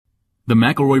The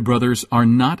McElroy brothers are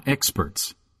not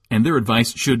experts, and their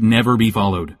advice should never be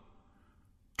followed.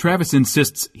 Travis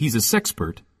insists he's a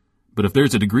sexpert, but if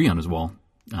there's a degree on his wall,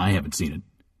 I haven't seen it.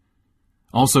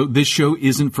 Also, this show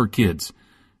isn't for kids,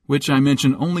 which I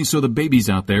mention only so the babies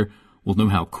out there will know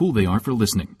how cool they are for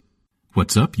listening.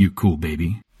 What's up, you cool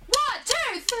baby? 1, 2,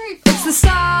 3, 4. It's the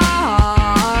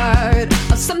start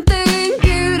of something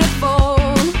beautiful.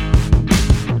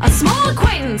 A small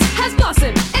acquaintance has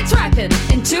blossomed, it's ripened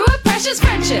into a precious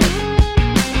friendship.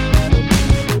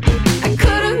 I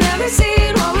could have never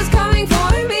seen what was coming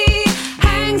for me.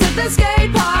 Hangs at the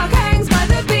skate park, hangs by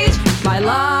the beach. My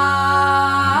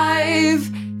life,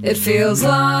 it feels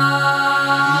like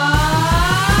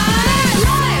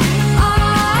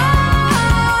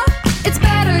it's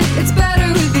better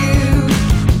with you.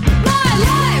 My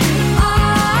life,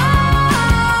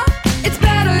 it's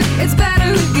better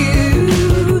with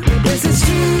you. This is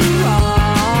true.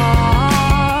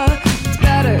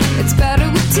 It's better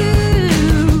with two.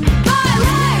 My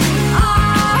life,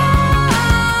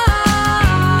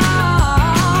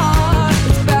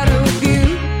 it's better with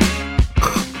you.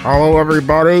 Hello,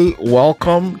 everybody.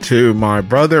 Welcome to My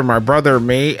Brother,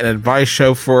 Me, an advice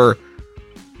show for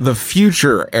the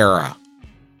future era.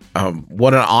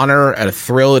 What an honor and a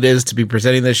thrill it is to be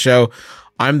presenting this show.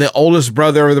 I'm the oldest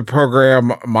brother of the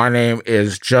program. My name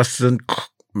is Justin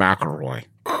McElroy.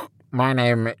 My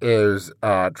name is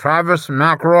Travis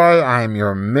McElroy. I am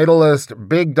your middleest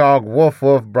big dog woof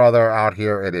woof brother out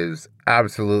here. It is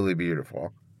absolutely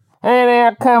beautiful. Hey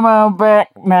there, come on back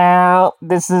now.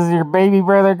 This is your baby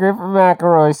brother Griffin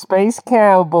McElroy, Space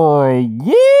Cowboy.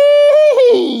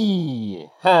 Yee!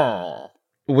 Huh.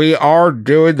 We are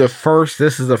doing the first.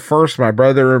 This is the first My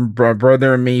Brother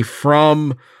and Me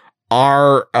from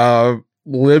our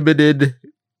limited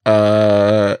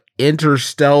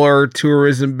interstellar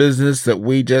tourism business that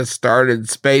we just started,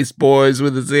 Space Boys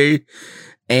with a Z.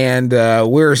 And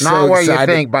we're so Not what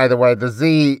excited. you think, by the way. The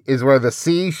Z is where the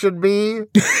C should be.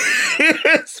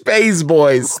 Space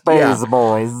Boys. Space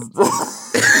Boys.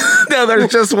 No,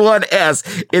 there's just one S.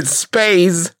 It's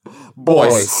Space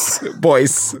Boys.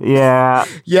 Yeah.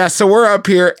 Yeah, so we're up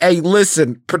here. Hey,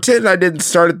 listen, pretend I didn't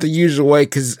start it the usual way,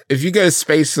 because if you go to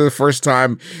space for the first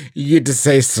time, you get to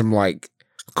say some, like,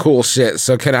 cool shit.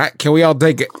 So can we all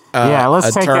take it? Yeah,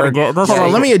 let's take turn? it again. Hold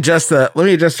on, let me adjust our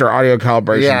audio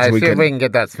calibration. Yeah, so see if we can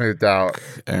get that smoothed out.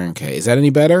 Okay, is that any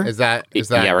better? Is that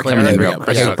Yeah, we're clear? coming in Okay, real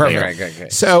okay, perfect. Okay.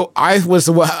 So I was,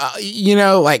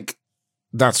 like,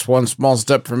 that's one small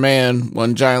step for man,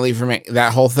 one giant leap for man.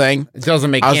 That whole thing. It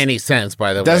doesn't make any sense,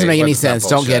 by the way. Doesn't make any sense.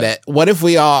 Don't get it. What if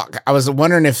I was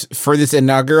wondering if for this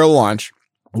inaugural launch,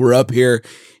 we're up here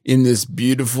in this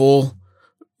beautiful,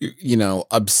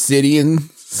 obsidian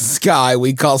sky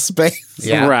we call space.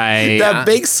 Yeah. Right. That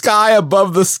big sky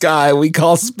above the sky we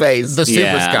call space. The super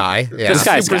Yeah. sky. Yeah. The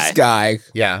sky. Super sky.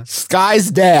 Yeah.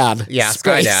 Sky's dad. Yeah,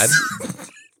 Sky Dad.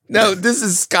 No, this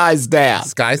is Sky's dad.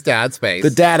 Sky's dad space. The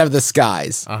dad of the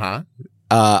skies. Uh-huh.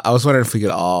 I was wondering if we could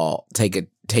all take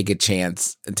a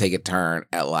chance and take a turn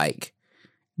at like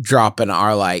dropping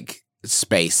our like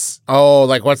space. Oh,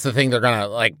 like what's the thing they're gonna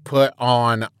like put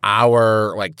on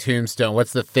our like tombstone?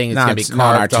 What's the thing that's gonna be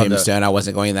Not our carved on tombstone. I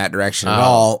wasn't going in that direction at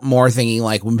all. More thinking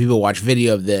like when people watch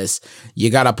video of this, you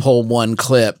gotta pull one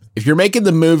clip. If you're making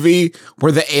the movie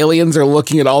where the aliens are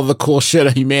looking at all the cool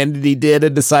shit humanity did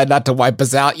and decide not to wipe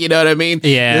us out, you know what I mean?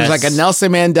 Yes. There's like a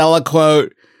Nelson Mandela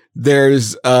quote.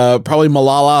 There's probably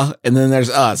Malala, and then there's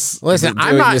us. Listen, doing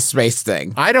I'm not this space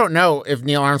thing. I don't know if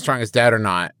Neil Armstrong is dead or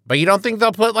not, but you don't think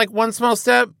they'll put like one small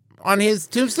step on his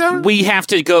tombstone? We have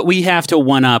to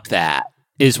one up that,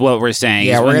 is what we're saying.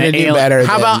 Yeah, Is we're when gonna the do better.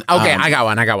 How than, about okay? I got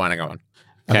one.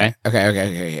 Okay.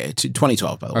 Okay.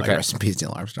 2012, by the way. Okay. Rest in peace,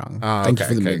 Neil Armstrong. Oh, Thank you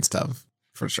okay, for the okay. moon stuff,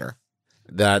 for sure.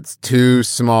 That's 2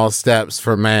 small steps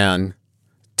for man,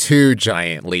 2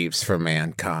 giant leaps for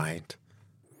mankind.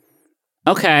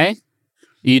 Okay.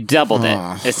 You doubled it,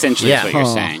 essentially, is what you're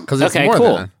saying. Because it's okay, more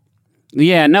cool. than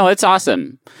Yeah, no, it's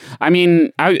awesome. I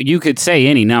mean, you could say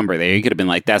any number there. You could have been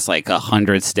like, that's like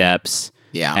 100 steps.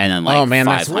 Yeah. And then like, oh man,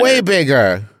 that's 500 way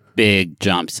bigger. big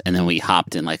jumps. And then we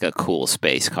hopped in like a cool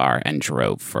space car and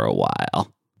drove for a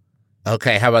while.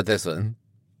 Okay, how about this one?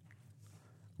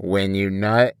 When you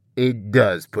nut, it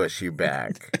does push you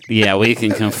back. Yeah, we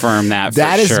can confirm that for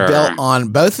That is sure. built on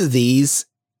both of these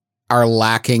are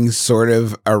lacking sort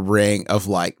of a ring of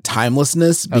like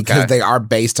timelessness because Okay. they are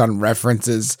based on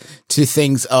references to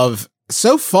things of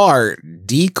so far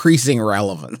decreasing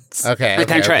relevance. Okay.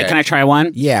 Can I try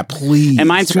one? Yeah, please. And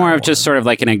mine's more of John. just sort of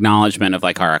like an acknowledgement of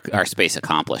like our space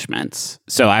accomplishments.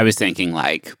 So I was thinking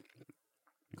like,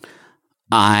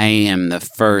 I am the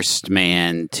first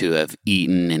man to have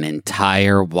eaten an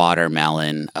entire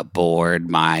watermelon aboard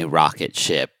my rocket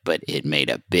ship, but it made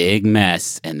a big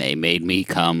mess, and they made me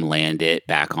come land it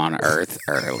back on Earth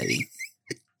early.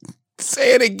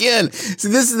 Say it again. So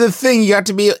this is the thing. You have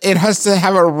to be. It has to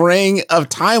have a ring of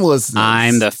timelessness.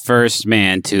 I'm the first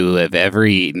man to have ever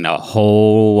eaten a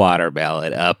whole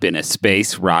watermelon up in a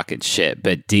space rocket ship,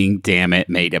 but ding damn it,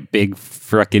 made a big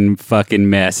frickin' fucking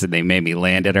mess, and they made me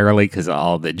land it early because of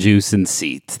all the juice and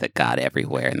seeds that got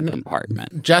everywhere in the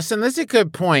compartment. Justin, this is a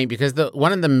good point because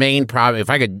one of the main problems,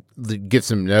 if I could give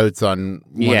some notes on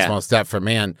One Small Step for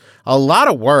Man, a lot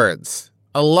of words.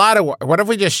 What if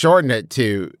we just shortened it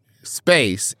to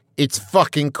space? It's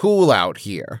fucking cool out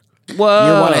here.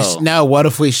 Whoa. No, what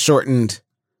if we shortened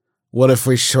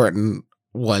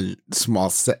one small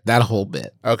step, that whole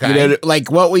bit? Okay. You know, like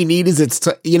what we need is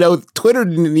Twitter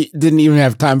didn't even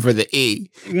have time for the E.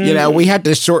 You know, we had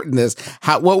to shorten this.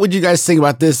 What would you guys think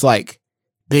about this? Like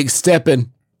big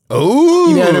stepping. Oh,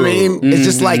 you know what I mean? It's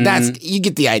just like you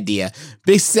get the idea.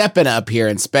 Big stepping up here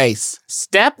in space.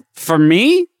 Step for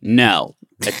me? No.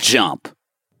 A jump.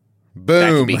 Boom.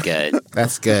 That could be good.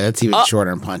 That's good. That's even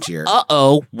shorter and punchier.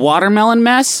 Uh-oh. Watermelon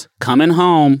mess? Coming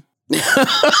home.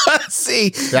 See,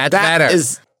 that's better.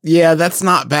 That's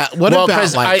not bad. What about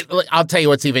I'll tell you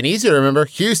what's even easier to remember.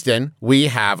 Houston, we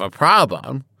have a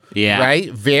problem. Yeah. Right?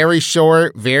 Very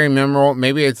short, very memorable.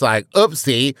 Maybe it's like,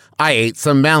 oopsie, I ate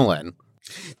some melon.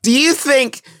 Do you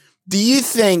think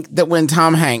that when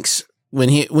Tom Hanks,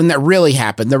 when that really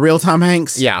happened, the real Tom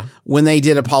Hanks, when they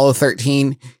did Apollo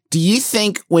 13, do you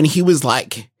think when he was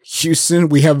like, Houston,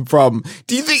 we have a problem,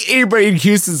 do you think anybody in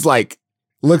Houston's like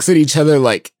looks at each other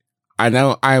like, I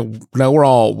know we're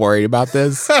all worried about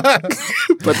this,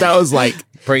 but that was like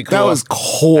pretty cool. That was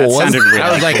cool. That sounded really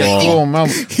that was like cool. a cool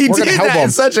moment. He did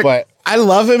that in I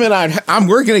love him, and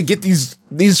we're gonna get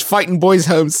these fighting boys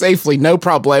home safely, no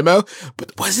problemo.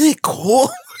 But wasn't it cool?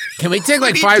 Can we take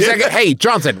like 5 seconds? Hey,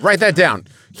 Johnson, write that down.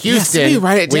 Houston, yes,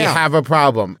 write it down. We have a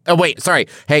problem. Oh, wait, sorry.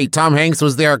 Hey, Tom Hanks,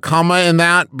 was there a comma in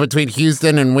that between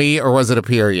Houston and we, or was it a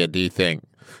period, do you think?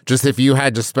 Just if you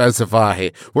had to specify,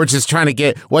 we're just trying to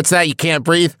get, what's that? You can't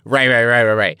breathe?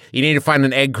 Right. You need to find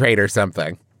an egg crate or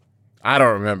something. I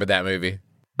don't remember that movie.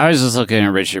 I was just looking at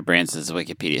Sir Richard Branson's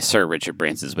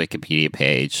Wikipedia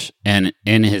page, and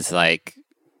in his I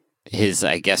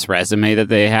guess resume that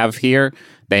they have here,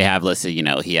 they have listed,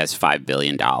 he has $5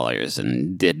 billion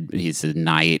and he's a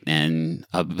knight and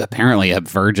apparently a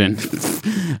virgin.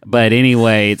 But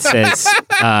anyway, it says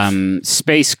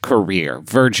space career,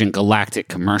 Virgin Galactic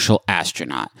commercial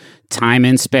astronaut, time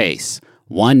in space,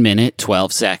 1 minute,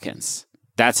 12 seconds.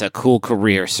 That's a cool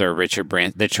career, Sir Richard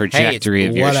Branson. The trajectory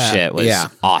of your shit was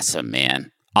awesome, man.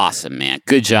 Awesome, man.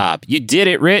 Good job. You did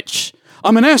it, Rich.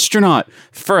 I'm an astronaut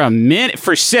for a minute,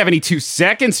 for 72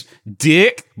 seconds,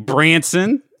 Dick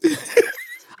Branson.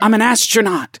 I'm an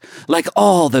astronaut like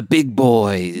all the big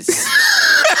boys.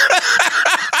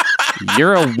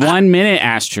 You're a 1 minute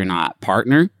astronaut,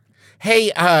 partner.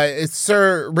 Hey,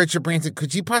 Sir Richard Branson,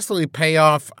 could you possibly pay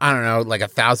off, I don't know, like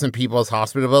 1,000 people's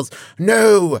hospital bills?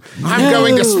 No, I'm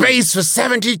going to space for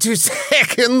 72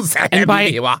 seconds. And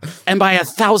by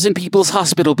 1,000 people's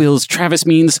hospital bills, Travis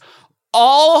means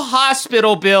all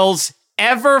hospital bills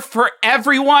ever for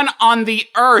everyone on the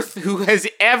earth who has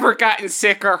ever gotten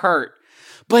sick or hurt.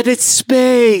 But it's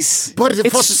space. But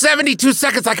for 72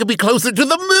 seconds, I could be closer to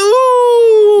the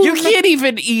moon. You can't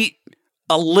even eat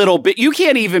a little bit. You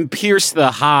can't even pierce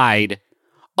the hide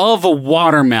of a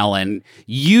watermelon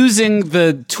using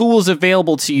the tools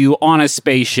available to you on a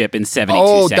spaceship in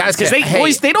 72 seconds.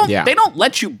 Because they don't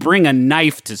let you bring a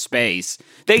knife to space.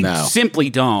 They simply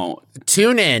don't.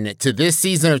 Tune in to this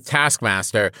season of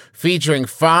Taskmaster featuring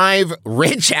 5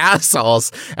 rich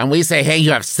assholes, and we say, hey,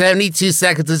 you have 72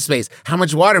 seconds of space. How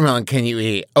much watermelon can you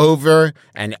eat? Over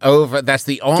and over. That's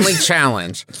the only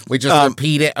challenge. We just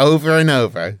repeat it over and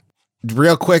over.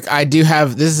 Real quick, I do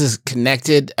have, this is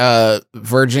connected,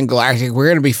 Virgin Galactic. We're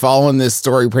going to be following this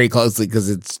story pretty closely because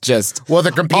it's just... Well,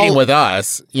 they're competing with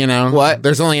us, What?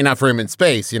 There's only enough room in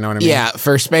space, you know what I mean? Yeah,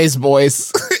 for Space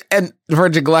Boys and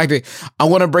Virgin Galactic. I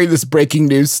want to bring this breaking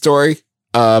news story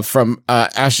from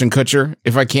Ashton Kutcher,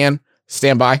 if I can.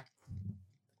 Stand by.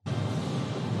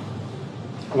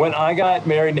 When I got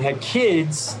married and had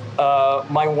kids,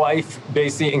 my wife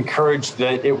basically encouraged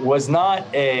that it was not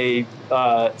a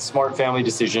smart family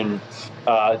decision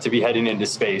to be heading into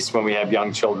space when we have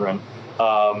young children.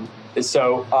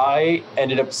 So I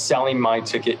ended up selling my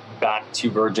ticket back to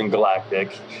Virgin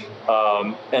Galactic,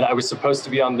 and I was supposed to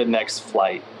be on the next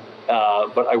flight,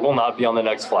 but I will not be on the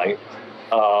next flight.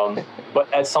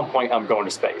 But at some point, I'm going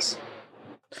to space.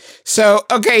 So,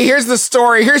 okay, here's the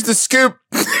story. Here's the scoop.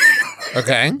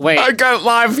 Okay. Wait. I got it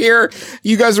live here.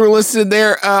 You guys were listening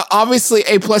there. Obviously,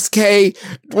 A+K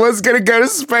was going to go to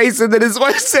space, and then his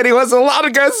wife said he wasn't allowed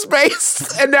to go to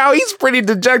space, and now he's pretty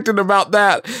dejected about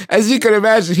that. As you can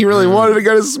imagine, he really wanted to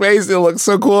go to space. It looks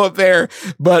so cool up there.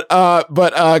 But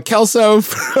Kelso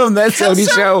from That Sony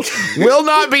Show will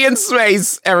not be in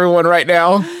space, everyone, right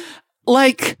now.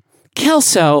 Like,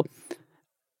 Kelso,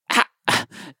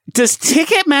 does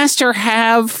Ticketmaster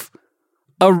have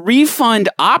a refund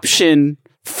option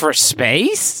for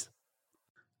space?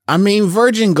 I mean,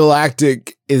 Virgin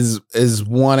Galactic is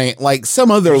wanting, like,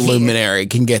 some other luminary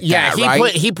can get that,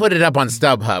 right? he put it up on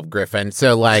StubHub, Griffin.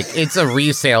 So, like, it's a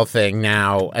resale thing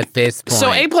now at this point.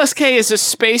 So A+K is a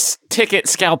space ticket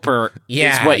scalper.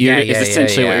 Yeah, is what you're yeah, is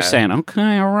essentially what yeah. you're saying.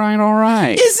 Okay, all right.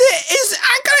 I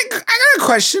got a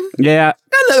question. Yeah.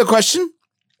 Got another question.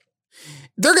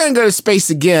 They're going to go to space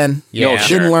again. Yeah.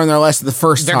 Didn't learn their lesson the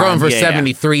first They're time. going for Yeah.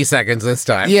 73 seconds this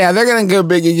time. Yeah, they're going to go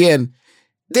big again.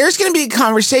 There's going to be a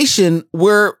conversation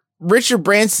where Richard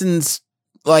Branson's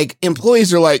like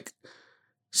employees are like,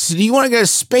 so do you want to go to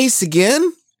space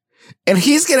again? And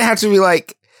he's going to have to be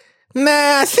like,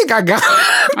 nah, I think I got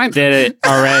it. I did it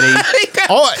already.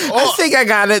 I think I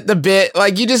got it the bit.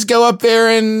 Like, you just go up there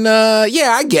and,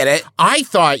 yeah, I get it. I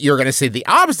thought you were going to say the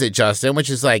opposite, Justin, which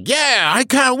is like, yeah, I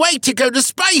can't wait to go to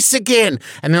space again.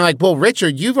 And they're like, well,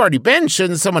 Richard, you've already been.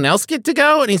 Shouldn't someone else get to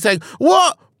go? And he's like,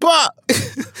 what? But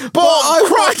I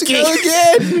want to go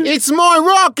again. It's my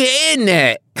rocket, isn't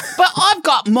it? But I've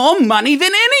got more money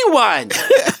than anyone.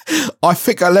 I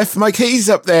think I left my keys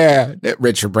up there.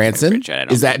 Richard Branson. Richard, I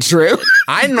don't Is that true?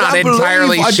 I'm not I believe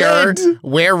entirely I sure did.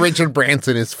 where Richard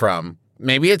Branson is from.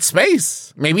 Maybe it's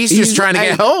space. Maybe he's just trying to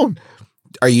get Hey, home.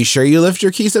 Are you sure you left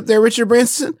your keys up there, Richard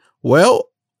Branson? Well,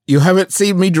 you haven't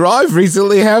seen me drive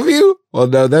recently, have you? Well,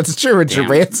 no, that's true, Richard Damn.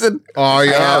 Branson. Oh,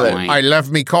 yeah. haven't. I left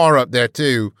me car up there,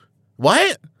 too.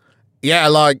 What? Yeah,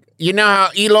 like, you know how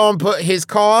Elon put his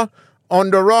car on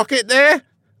the rocket there?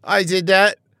 I did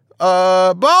that.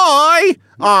 Bye.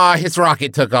 His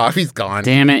rocket took off. He's gone.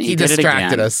 Damn it, he did it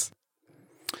distracted again. us.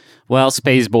 Well,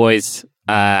 Space Boys,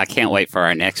 I can't wait for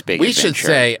our next big We adventure. should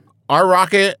say our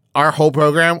rocket, our whole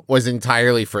program was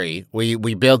entirely free. We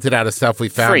built it out of stuff we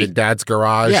found Free. in Dad's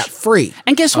garage. Yeah, free.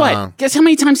 And guess what? Guess how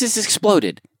many times this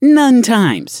exploded? None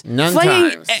times. None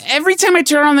Flying- times. Every time I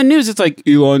turn on the news, it's like,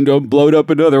 Elon blowed up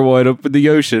another one up in the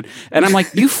ocean. And I'm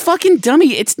like, you fucking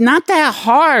dummy. It's not that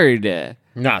hard.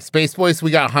 Nah, Space Boys, we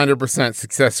got 100%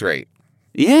 success rate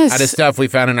Yes. out of stuff we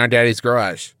found in our daddy's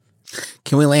garage.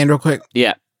 Can we land real quick?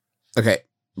 Yeah. Okay,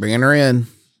 bringing her in.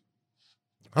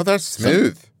 Oh, that's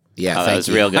smooth. Yeah, Oh, that thank was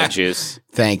you. real good juice.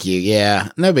 Thank you. Yeah,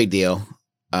 no big deal.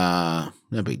 No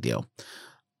big deal.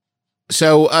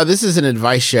 So this is an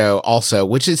advice show also,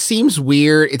 which it seems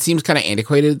weird. It seems kind of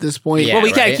antiquated at this point. Yeah. Well,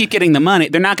 we got to right? keep getting the money.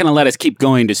 They're not going to let us keep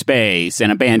going to space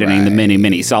and abandoning the many,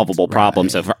 many solvable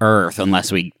problems of Earth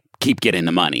unless we keep getting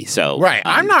the money. So, Right.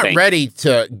 I'm not thank- ready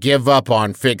to give up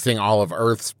on fixing all of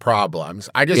Earth's problems.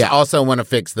 I just Yeah. also want to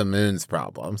fix the moon's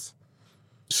problems.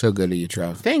 So good of you,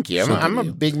 Trev. Thank you. So I'm good a of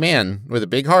you. big man with a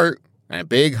big heart and a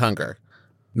big hunger.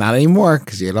 Not anymore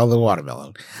because you had all the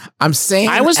watermelon. I'm saying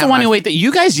I was the one who wait that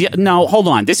you guys. No, hold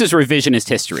on. This is revisionist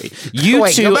history. You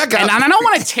Wait, two, go back up. and I don't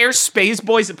want to tear Space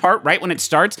Boys apart right when it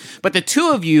starts. But the two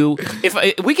of you, if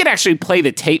we could actually play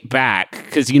the tape back,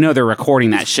 because you know they're recording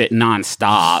that shit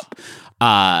nonstop,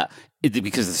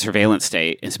 because of the surveillance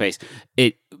state in space.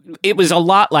 It was a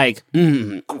lot like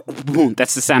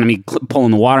that's the sound of me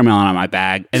pulling the watermelon out of my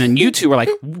bag, and then you two were like,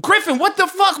 Griffin, what the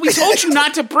fuck? We told you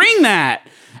not to bring that.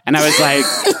 And I was like,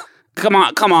 come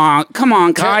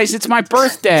on, guys, it's my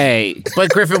birthday.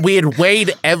 But Griffin, we had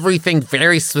weighed everything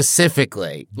very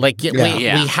specifically. Like we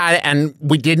had, and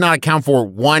we did not account for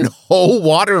one whole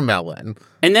watermelon.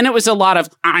 And then it was a lot of,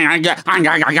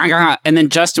 and then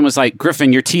Justin was like,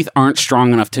 Griffin, your teeth aren't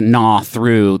strong enough to gnaw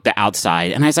through the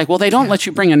outside. And I was like, well, they don't let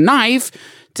you bring a knife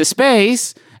to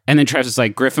space. And then Travis was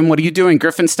like, Griffin, what are you doing?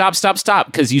 Griffin, stop.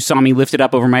 Because you saw me lift it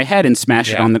up over my head and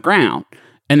smash it on the ground.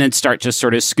 And then start just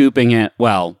sort of scooping it,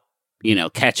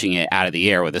 catching it out of the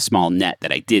air with a small net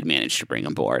that I did manage to bring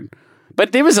aboard.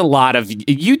 But there was a lot of,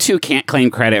 you two can't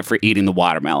claim credit for eating the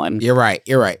watermelon. You're right.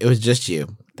 It was just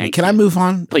you. Thank Can you. I move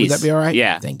on? Please. Would that be all right?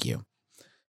 Yeah. Thank you.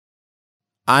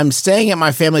 I'm staying at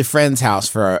my family friend's house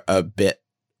for a bit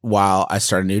while I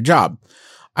start a new job.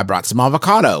 I brought some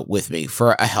avocado with me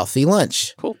for a healthy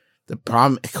lunch. Cool.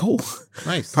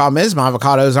 Nice. Problem is my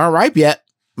avocados aren't ripe yet.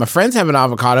 My friends have an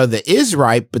avocado that is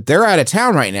ripe, but they're out of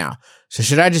town right now. So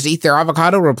should I just eat their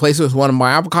avocado, replace it with one of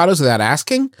my avocados without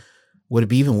asking? Would it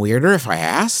be even weirder if I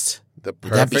asked? The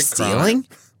Would that be perfect crime. stealing?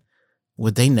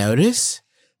 Would they notice?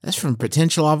 That's from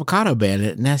Potential Avocado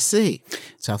Bandit in SC,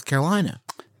 South Carolina.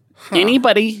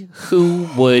 Anybody who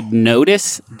would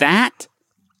notice that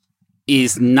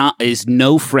is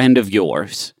no friend of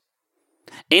yours.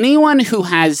 Anyone who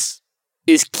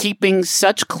is keeping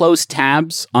such close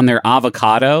tabs on their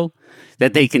avocado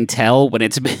that they can tell when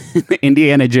it's been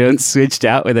Indiana Jones switched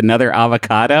out with another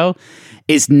avocado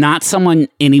is not someone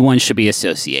anyone should be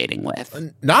associating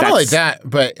with. Not only that,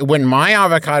 but when my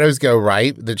avocados go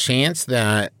ripe, the chance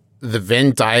that the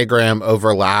Venn diagram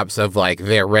overlaps of like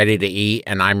they're ready to eat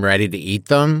and I'm ready to eat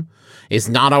them is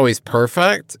not always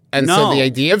perfect. And so the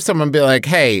idea of someone being like,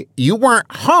 hey, you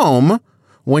weren't home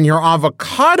when your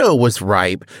avocado was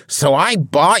ripe, so I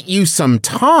bought you some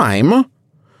time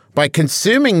by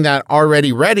consuming that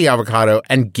already ready avocado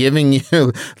and giving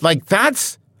you like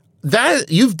that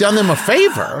you've done them a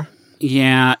favor.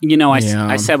 Yeah,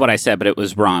 I said what I said, but it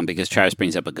was wrong because Travis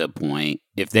brings up a good point.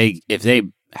 If they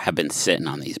have been sitting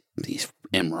on these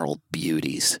emerald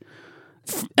beauties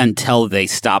until they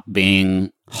stop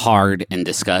being hard and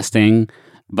disgusting,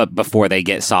 but before they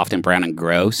get soft and brown and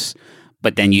gross,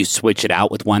 but then you switch it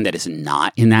out with one that is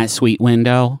not in that sweet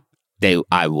window,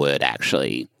 I would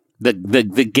actually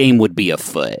the game would be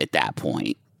afoot at that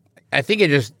point. I think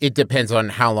it depends on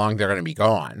how long they're going to be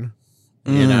gone.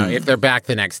 You know, if they're back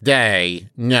the next day,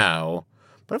 no.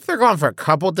 But if they're gone for a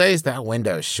couple days, that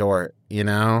window's short, you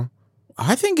know?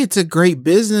 I think it's a great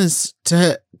business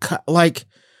to like,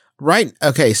 right?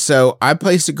 Okay, so I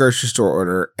placed a grocery store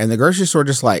order, and the grocery store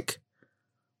just like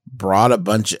brought a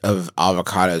bunch of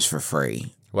avocados for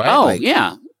free. What? Oh, like,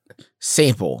 yeah.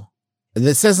 Sample. And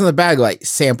it says on the bag, like,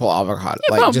 sample avocado.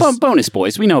 Yeah, like, bonus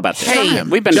boys. We know about this. Hey,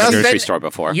 we've been to the Justin, grocery store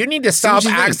before. You need to stop what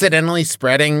you think. accidentally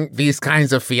spreading these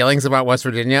kinds of feelings about West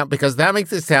Virginia because that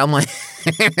makes it sound like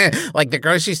like the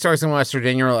grocery stores in West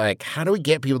Virginia are like, how do we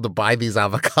get people to buy these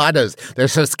avocados? They're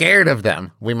so scared of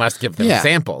them. We must give them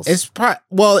samples.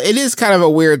 Well, it is kind of a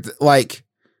weird, like,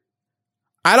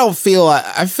 I feel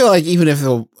like even if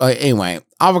anyway,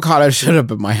 avocados showed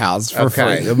up at my house for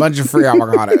free, a bunch of free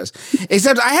avocados.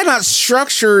 Except I had not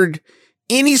structured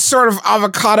any sort of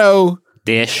avocado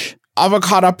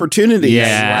opportunity.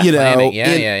 Yeah, you know,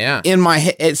 yeah. In my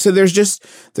head, so they're just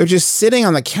sitting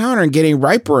on the counter and getting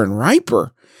riper and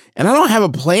riper, and I don't have a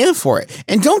plan for it.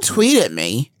 And don't tweet at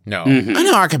me. No, I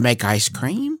know I can make ice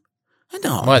cream. I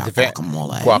know about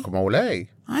guacamole.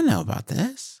 I know about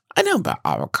this. I know about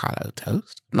avocado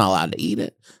toast. I'm not allowed to eat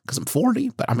it because I'm 40,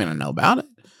 but I know about it.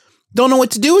 Don't know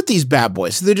what to do with these bad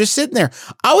boys. So they're just sitting there.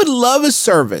 I would love a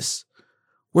service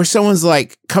where someone's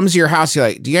like, comes to your house, you're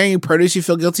like, do you have any produce you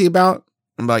feel guilty about?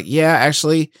 I'm like, yeah,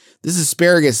 actually, this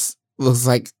asparagus looks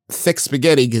like thick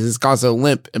spaghetti because it's gone so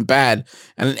limp and bad.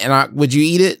 And would you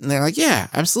eat it? And they're like, yeah,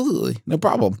 absolutely. No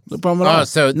problem. No problem at all.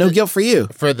 So no guilt for you.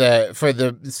 For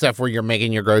the stuff where you're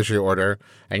making your grocery order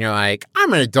and you're like,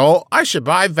 I'm an adult, I should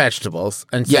buy vegetables.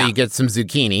 And so you get some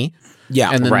zucchini.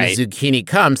 Yeah. And then the zucchini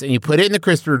comes and you put it in the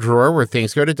crisper drawer where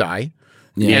things go to die.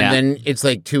 Yeah. And then it's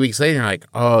like 2 weeks later, you're like,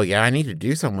 oh yeah, I need to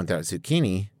do something with that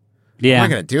zucchini. Yeah. What am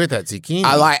I going to do with that zucchini?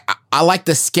 I like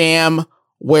the scam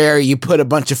where you put a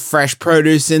bunch of fresh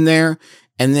produce in there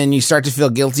and then you start to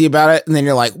feel guilty about it. And then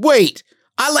you're like, wait,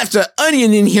 I left an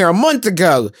onion in here a month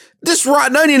ago. This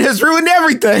rotten onion has ruined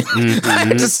everything. I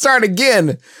have to start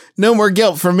again. No more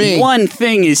guilt for me. One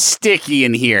thing is sticky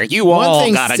in here. You One all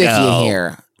thing's gotta sticky go. in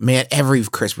here. Man, every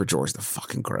crisper drawer is the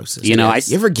fucking grossest. You know,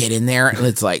 you ever get in there and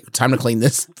it's like, time to clean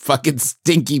this fucking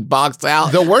stinky box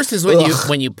out? The worst is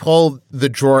when you pull the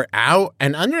drawer out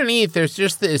and underneath there's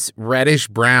just this reddish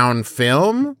brown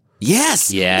film.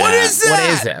 Yes. Yeah. What is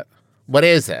that? What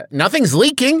is it? Nothing's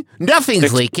leaking.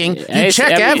 Nothing's leaking. You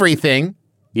check everything.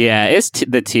 Yeah, it's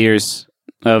the tears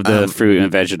of the fruit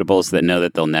and vegetables that know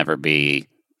that they'll never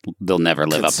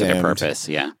live up to their purpose.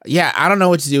 Yeah. Yeah, I don't know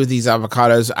what to do with these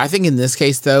avocados. I think in this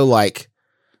case though, like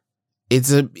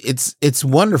it's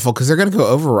wonderful because they're gonna go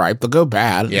overripe, they'll go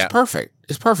bad. Yeah. It's perfect.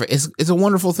 It's a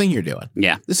wonderful thing you're doing.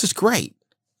 Yeah. This is great.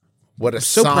 What a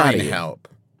so proud sign of you. help.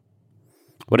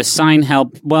 Would a sign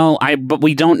help? Well, but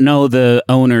we don't know the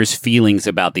owner's feelings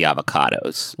about the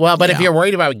avocados. Well, but if you're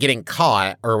worried about getting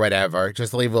caught or whatever,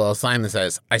 just leave a little sign that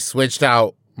says, I switched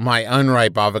out my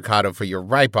unripe avocado for your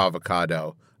ripe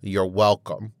avocado. You're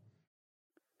welcome.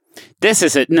 This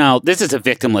is a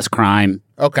victimless crime.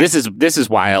 Okay. This is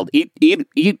wild. Eat.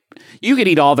 You could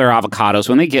eat all their avocados.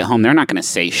 When they get home, they're not going to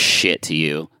say shit to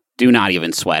you. Do not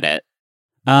even sweat it.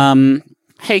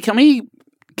 Hey, can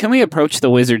we approach the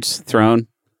wizard's throne?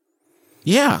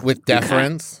 Yeah. With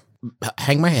deference.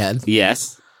 Hang my head.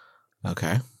 Yes.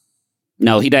 Okay.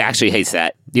 No, he actually hates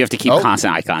that. You have to keep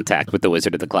constant eye contact with the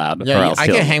Wizard of the Cloud. Yeah, or else I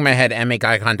can hang my head and make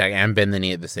eye contact and bend the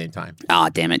knee at the same time. Oh,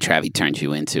 damn it, Travi turned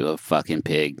you into a fucking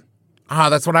pig. Oh,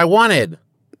 that's what I wanted.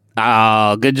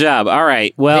 Oh, good job. All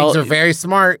right. Well, pigs are very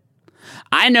smart.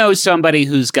 I know somebody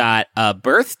who's got a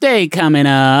birthday coming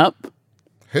up.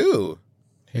 Who?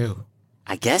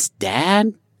 I guess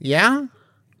Dad. Yeah?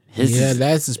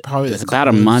 That's probably it's about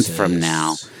a month from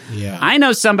now. Yeah. I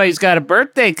know somebody who's got a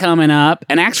birthday coming up,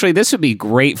 and actually this would be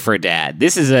great for Dad.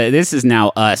 This is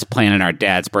now us planning our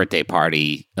dad's birthday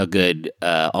party a good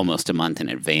almost a month in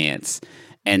advance.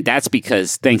 And that's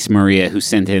because, thanks Maria, who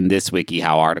sent in this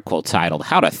WikiHow article titled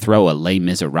 "How to Throw a Les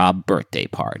Miserables Birthday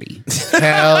Party."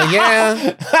 Hell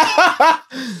yeah.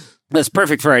 That's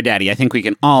perfect for our daddy. I think we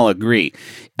can all agree.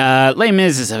 Les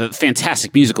Mis is a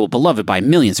fantastic musical beloved by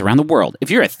millions around the world.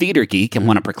 If you're a theater geek and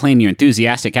want to proclaim your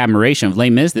enthusiastic admiration of Les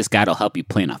Mis, this guide will help you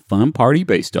plan a fun party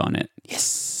based on it.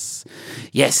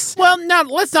 Yes. Well, now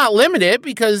let's not limit it,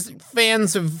 because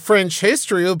fans of French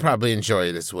history will probably enjoy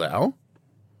it as well.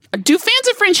 Do fans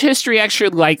of French history actually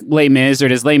like Les Mis, or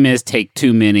does Les Mis take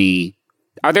too many?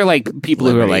 Are there like people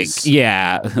who are like,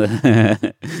 yeah.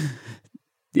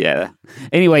 Yeah.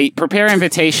 Anyway, prepare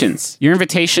invitations. Your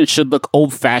invitation should look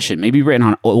old-fashioned, maybe written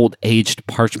on old aged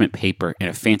parchment paper in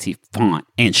a fancy font,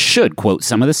 and should quote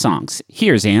some of the songs.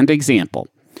 Here's an example.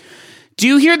 Do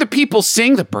you hear the people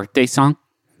sing the birthday song?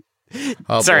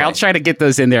 Sorry, I'll try to get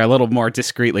those in there a little more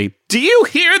discreetly. Do you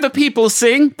hear the people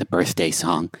sing the birthday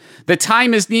song? The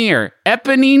time is near.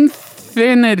 Eponine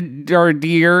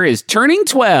Thénardier is turning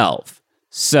 12.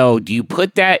 So do you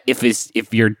put that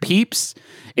if you're peeps,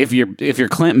 if you're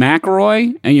Clint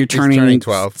McElroy and you're turning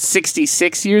 12,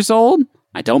 66 years old?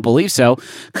 I don't believe so.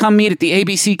 Come meet at the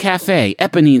ABC Cafe,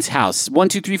 Eponine's house,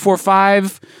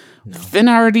 12345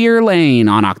 Thénardier Lane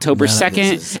on October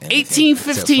 2nd,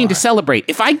 1815 to celebrate.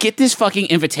 If I get this fucking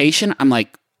invitation, I'm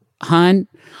like, hun,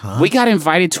 we got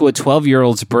invited to a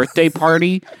 12-year-old's birthday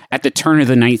party at the turn of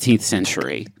the 19th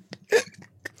century.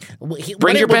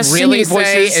 Bring your best singing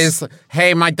voices. Is,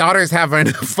 hey, my daughter's having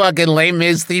a fucking Les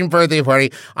Mis themed birthday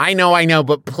party. I know,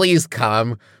 but please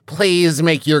come. Please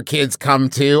make your kids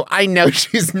come too. I know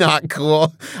she's not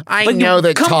cool. I know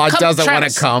that Todd doesn't want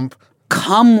to come.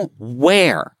 Come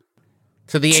where?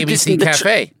 To the ABC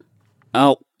Cafe.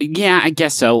 Oh, yeah, I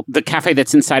guess so. The cafe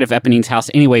that's inside of Eponine's house.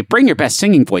 Anyway, bring your best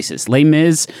singing voices. Les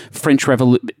Mis, French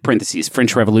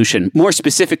Revolution. More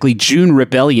specifically, June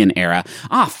Rebellion era.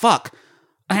 Ah, fuck.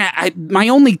 My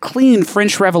only clean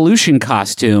French Revolution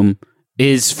costume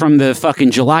is from the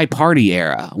fucking July party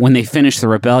era when they finished the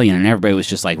rebellion and everybody was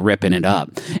just like ripping it up.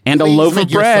 And please a loaf of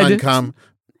bread.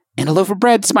 And a loaf of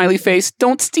bread, smiley face.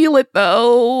 Don't steal it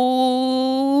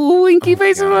though. Winky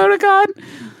face emoticon.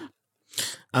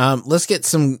 Let's get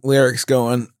some lyrics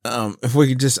going. If we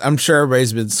could just, I'm sure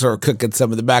everybody's been sort of cooking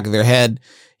some in the back of their head.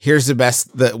 Here's the best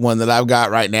one that I've got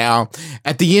right now.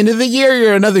 At the end of the year,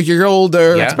 you're another year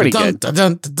older. Yeah, that's pretty good.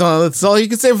 That's all you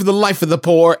can say for the life of the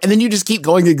poor. And then you just keep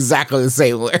going exactly the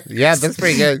same lyrics. Yeah, that's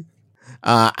pretty good.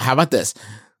 How about this?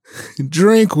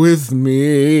 Drink with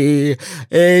me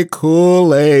a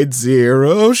Kool-Aid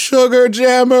Zero Sugar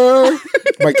Jammer.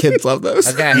 My kids love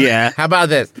those. Okay. Yeah. How about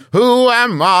this? Who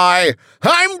am I?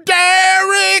 I'm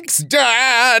Derek's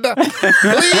dad.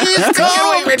 Please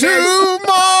come to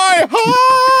my house.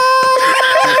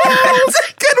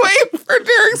 Good way for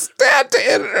Derek's dad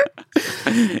to enter.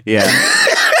 Yeah.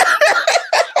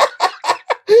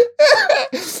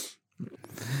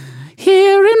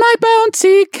 Here in my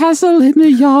bouncy castle in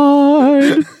the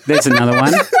yard. There's another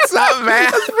one. It's not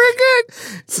bad. That's pretty good.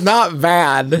 It's not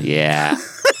bad. Yeah.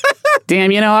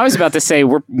 Damn, I was about to say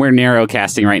we're narrow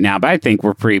casting right now, but I think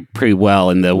we're pretty well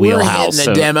in the wheelhouse.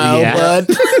 We're hitting the demo, bud.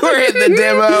 We're hitting the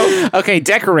demo. Okay,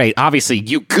 decorate. Obviously,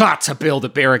 you got to build a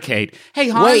barricade. Hey,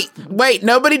 hon. Wait.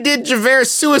 Nobody did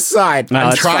Javert's suicide. No,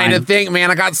 I'm trying to think,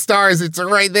 man. I got stars. It's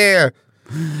right there.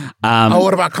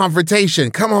 What about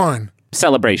confrontation? Come on.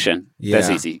 Celebration. Yeah. That's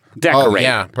easy. Decorate. Oh,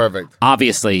 yeah, perfect.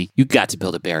 Obviously, you got to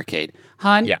build a barricade.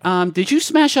 Hon, did you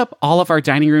smash up all of our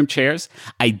dining room chairs?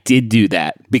 I did do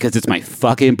that because it's my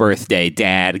fucking birthday,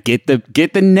 Dad. Get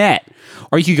the net.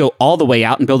 Or you could go all the way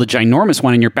out and build a ginormous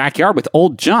one in your backyard with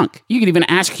old junk. You could even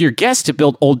ask your guests to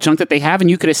build old junk that they have, and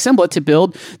you could assemble it to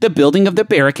build the building of the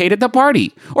barricade at the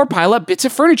party. Or pile up bits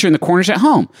of furniture in the corners at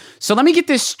home. So let me get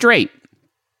this straight.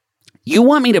 You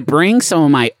want me to bring some of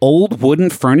my old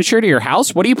wooden furniture to your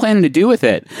house? What are you planning to do with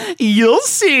it? You'll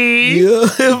see.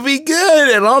 It'll be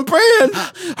good and on brand.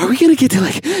 Are we going to get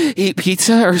to eat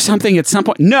pizza or something at some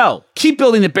point? No. Keep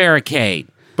building the barricade.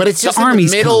 But it's just in the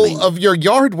army's middle coming. of your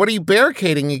yard. What are you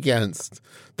barricading against?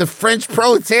 The French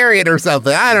proletariat or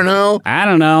something? I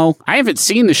don't know. I haven't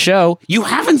seen the show. You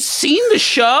haven't seen the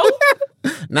show?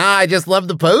 Nah, I just love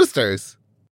the posters.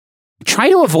 Try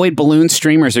to avoid balloon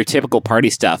streamers or typical party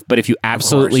stuff, but if you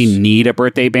absolutely need a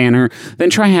birthday banner, then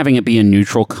try having it be a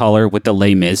neutral color with the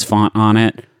Les Mis font on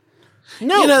it.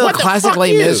 No, You know what the classic fuck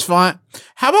Les you? Mis font?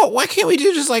 How about, why can't we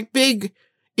do just like big,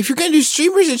 if you're going to do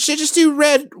streamers and shit, just do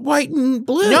red, white, and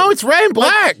blue. No, it's red and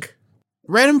black.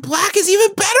 Red and black is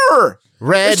even better.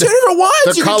 Red, There's 2 different ones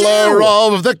the you can color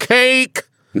do. of the cake.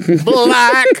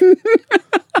 Black,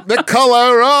 the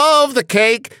color of the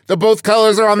cake. The both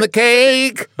colors are on the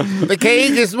cake. The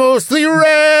cake is mostly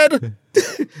red.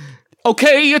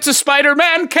 Okay, it's a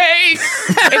Spider-Man cake.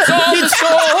 It's on the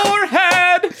store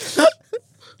head.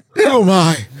 Oh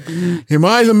my. Am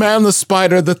I the man, the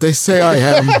spider that they say I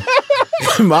am?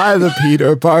 Am I the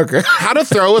Peter Parker? How to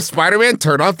throw a Spider-Man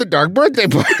turn off the dark birthday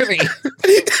party.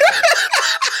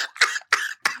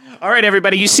 All right,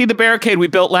 everybody, you see the barricade we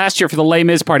built last year for the Les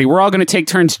Mis party. We're all going to take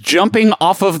turns jumping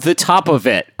off of the top of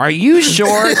it. Are you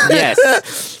sure?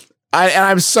 Yes.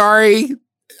 I'm sorry.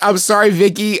 I'm sorry,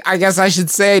 Vicky. I guess I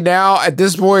should say now, at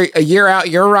this point, a year out,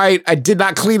 you're right. I did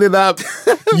not clean it up.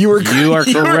 You are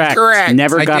correct.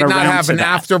 Never I got did around not have to an that.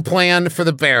 after plan for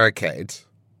the barricade.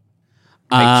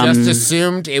 I just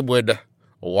assumed it would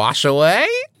wash away.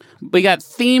 We got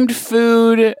themed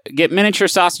food. Get miniature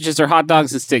sausages or hot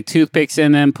dogs and stick toothpicks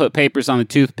in them. Put papers on the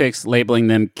toothpicks labeling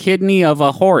them kidney of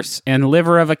a horse and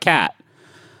liver of a cat.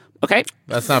 Okay?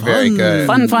 That's not very good.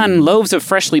 Fun. Loaves of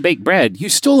freshly baked bread. You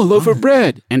stole a loaf of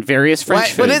bread. And various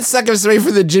French food. But it suck if somebody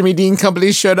from the Jimmy Dean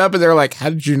company showed up and they're like, how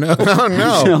did you know? Oh,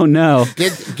 no. Oh, no.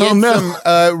 Get some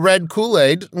red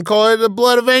Kool-Aid and call it the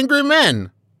blood of angry men.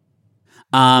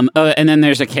 And then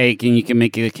there's a cake, and you can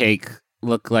make the cake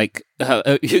look like...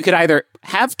 you could either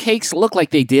have cakes look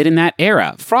like they did in that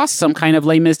era, frost some kind of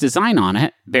Les Mis design on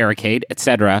it, barricade,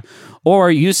 etc., or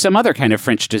use some other kind of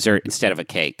French dessert instead of a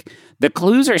cake. The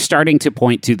clues are starting to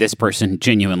point to this person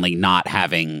genuinely not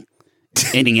having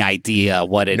any idea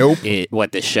what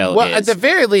what the show Well, is. at the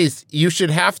very least, you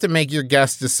should have to make your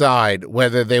guests decide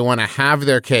whether they want to have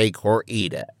their cake or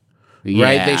eat it.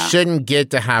 Right? They shouldn't get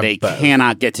to have They both.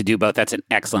 cannot get to do both. That's an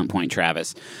excellent point,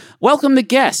 Travis. Welcome the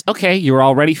guests. Okay, you're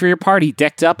all ready for your party,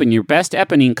 decked up in your best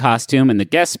Eponine costume, and the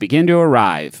guests begin to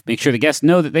arrive. Make sure the guests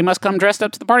know that they must come dressed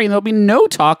up to the party, and there'll be no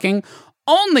talking,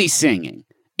 only singing,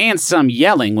 and some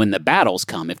yelling when the battles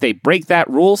come. If they break that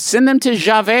rule, send them to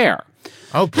Javert.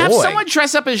 Oh, boy. Have someone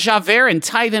dress up as Javert and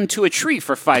tie them to a tree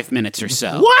for 5 minutes or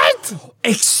so. What?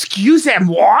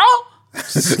 Excusez-moi?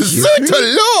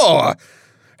 Zut-a-law!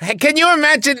 Hey, can you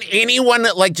imagine anyone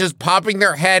like just popping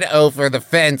their head over the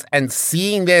fence and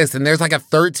seeing this, and there's like a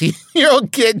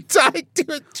 13-year-old kid tied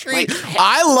to a tree?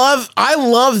 I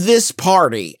love this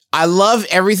party. I love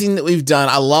everything that we've done.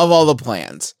 I love all the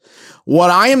plans.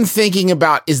 What I am thinking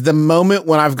about is the moment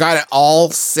when I've got it all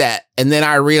set, and then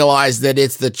I realize that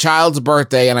it's the child's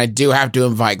birthday, and I do have to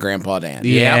invite Grandpa Dan.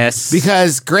 Yes.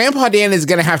 Because Grandpa Dan is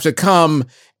going to have to come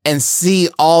and see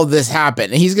all this happen.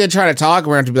 And he's going to try to talk, and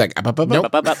we're going to be like,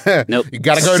 Nope. You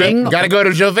gotta go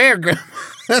to Javert.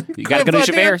 You gotta go to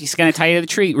Javert. He's gonna tie you to the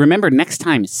tree. Remember, next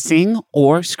time, sing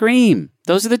or scream.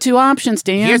 Those are the two options,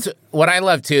 Dan. Here's what I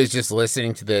love too is just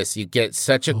listening to this. You get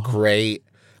such a great,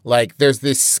 like, there's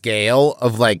this scale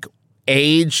of like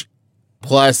age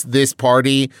plus this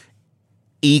party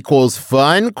equals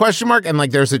fun ? And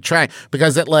like there's a track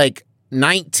because at like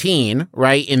 19,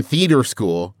 right, in theater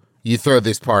school, you throw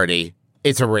this party,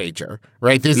 it's a rager,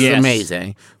 right? This is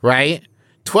amazing, right?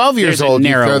 12 years There's a old, you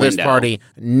narrow throw this window. party,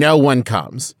 no one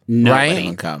comes, Nobody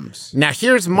right? comes. Now,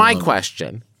 here's my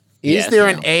question. Is Yes, there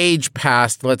ma'am. an age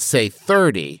past, let's say,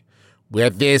 30 where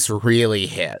this really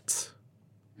hits?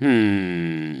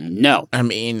 No. I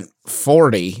mean,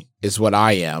 40 is what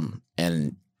I am,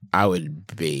 and I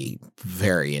would be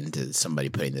very into somebody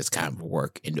putting this kind of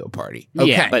work into a party.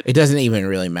 Yeah, but It doesn't even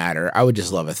really matter. I would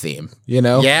just love a theme, you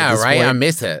know? Yeah, at this right? point. I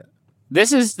miss it.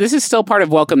 this is still part of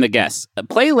Welcome the Guests.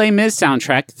 Play Les Mis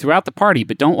soundtrack throughout the party,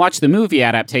 but don't watch the movie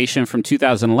adaptation from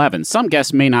 2011. Some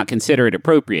guests may not consider it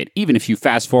appropriate, even if you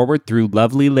fast forward through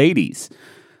Lovely Ladies,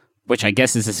 which I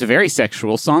guess is a very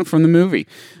sexual song from the movie.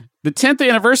 The 10th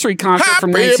anniversary concert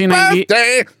from 1998.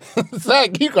 birthday!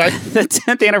 Thank you, guys. The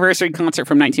 10th anniversary concert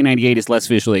from 1998 is less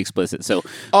visually explicit. So,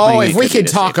 Oh, playing if it we could be could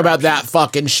the talk safer about that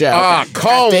fucking show. Ah,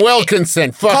 Colin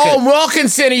Wilkinson. Fuck Colin it.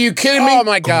 Wilkinson, are you kidding me? Oh,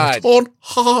 my God. On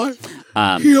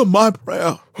high, hear my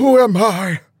prayer. Who am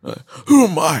I? Who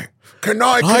am I? Can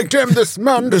I condemn this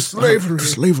man to slavery?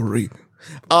 Slavery.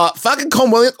 fucking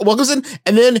Colm Wilkinson.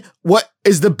 And then what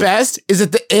is the best is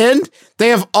at the end, they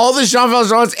have all the Jean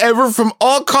Valjeans ever from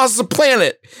all across the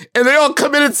planet. And they all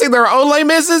come in and sing their own Les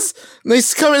Misses. And they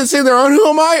come in and sing their own Who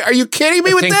Am I? Are you kidding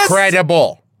me with this?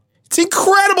 Incredible. It's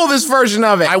incredible, this version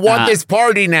of it. I want this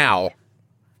party now.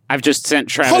 I've just sent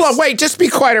Travis. Hold on, wait, just be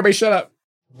quiet, everybody, shut up.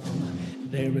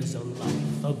 There is a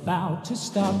life about to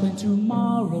start when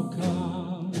tomorrow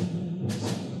comes.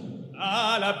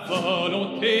 À la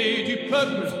volonté du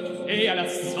peuple et à la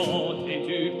santé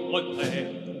du progrès.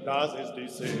 Das ist die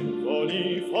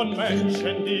Symphonie von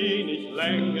Menschen, die nicht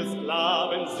länger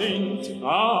Sklaven sind.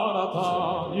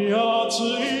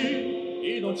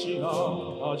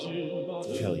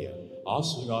 Hell yeah.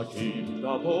 아스가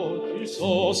깊다도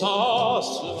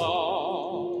기소사스가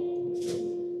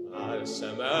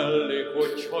알세멜리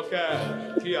고초게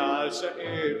기알세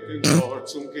irrtum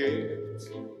zum geht.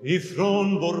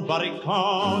 Ifrån vår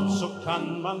barrikad så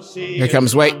kan man se Here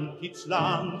comes Wait. Framtids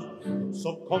land.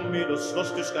 Så kom hit och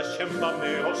slåss, du ska kämpa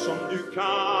med oss som du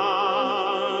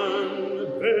kan.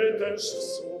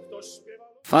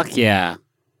 Fuck yeah.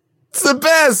 It's the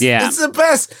best. Yeah. It's the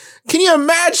best. Can you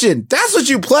imagine? That's what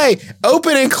you play.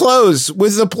 Open and close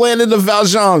with the Planet of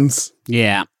Valjeans.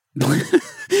 Yeah.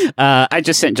 I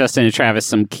just sent Justin and Travis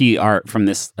some key art from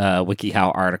this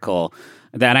WikiHow article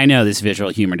that I know this visual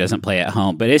humor doesn't play at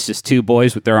home, but it's just two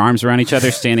boys with their arms around each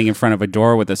other standing in front of a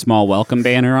door with a small welcome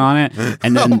banner on it.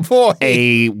 And then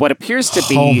what appears to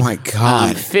be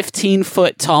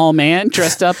 15-foot tall man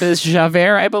dressed up as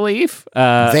Javert, I believe.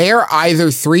 They're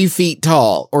either 3 feet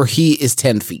tall or he is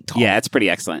 10 feet tall. Yeah, it's pretty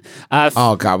excellent.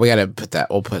 Oh, God, we got to put that.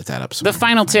 We'll put that up somewhere. The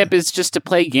final tip is just to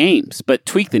play games, but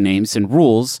tweak the names and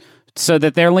rules so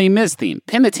that they're Les Mis themed.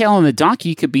 Pin the tail on the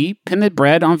donkey could be pin the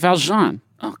bread on Valjean.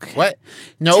 Okay. What?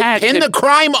 No, pin the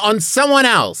crime on someone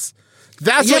else.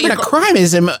 That's what but a crime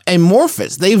is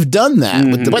amorphous. They've done that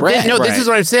with the bread. This is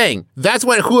what I'm saying. That's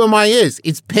what Who Am I is.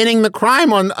 It's pinning the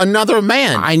crime on another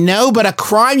man. I know, but a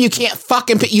crime you can't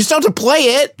fucking pin. You still have to play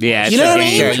it. Yeah, you know what I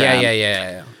mean?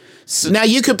 Yeah. So, now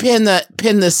you could pin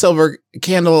the silver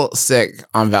candlestick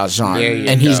on Valjean,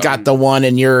 and he's got the one,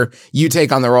 and you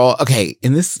take on the role. Okay,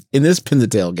 in this pin the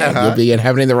tail game, you'll be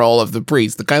inhabiting the role of the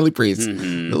priest, the kindly priest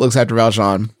that looks after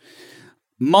Valjean.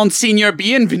 Monsignor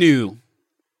Bienvenu.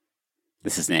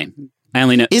 This is his name. I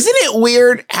only know. Isn't it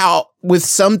weird how with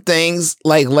some things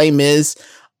like Les Mis,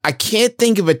 I can't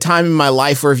think of a time in my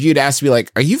life where if you'd asked me,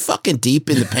 like, are you fucking deep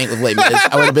in the paint with Les Mis?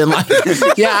 I would have been like,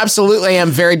 yeah, absolutely. I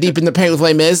am very deep in the paint with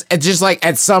Les Mis. And just like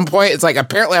at some point, it's like,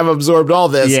 apparently I've absorbed all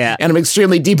this. Yeah. And I'm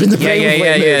extremely deep in the paint with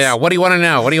Les Mis. Yeah. What do you want to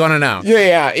know?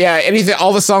 Yeah. Anything,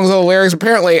 all the songs, all the lyrics.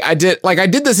 Apparently I did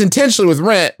this intentionally with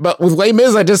Rent, but with Les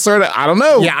Mis, I just sort of, I don't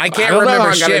know. Yeah, I can't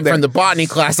remember shit from the botany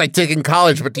class I took in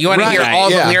college, but do you want to hear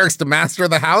all the lyrics to Master of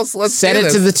the House? Let's set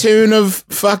it to the tune of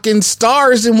fucking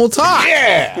Stars and we'll talk.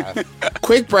 Yeah.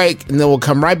 Quick break, and then we'll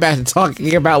come right back to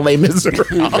talking about Les Miserables.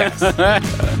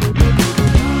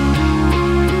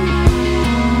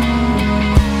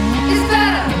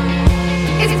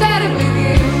 It's better with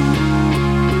you.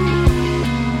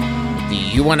 Do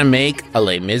you want to make a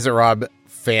Les Miserables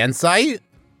fan site?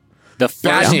 The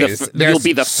first, you'll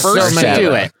be the first to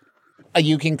do it.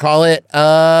 You can call it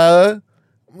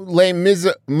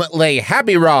Les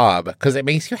Happy Rob because it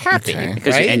makes you happy. Okay.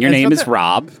 Right? And your name is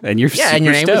Rob, and you're and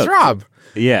your name is Rob.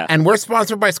 Yeah. And we're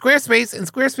sponsored by Squarespace, and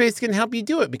Squarespace can help you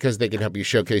do it because they can help you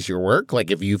showcase your work.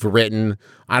 Like if you've written,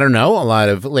 I don't know, a lot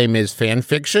of Les Mis fan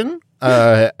fiction,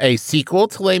 a sequel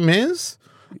to Les Mis,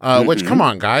 which, come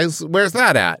on, guys, where's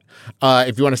that at?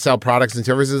 If you want to sell products and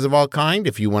services of all kind,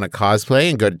 if you want to cosplay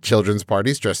and go to children's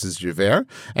parties dressed as Javert,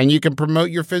 and you can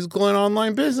promote your physical and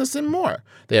online business and more.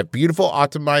 They have beautiful,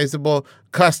 optimizable,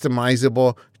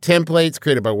 customizable templates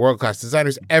created by world-class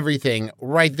designers. Everything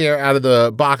right there out of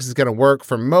the box is going to work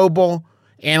for mobile.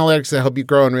 Analytics that help you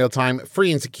grow in real time,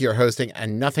 free and secure hosting,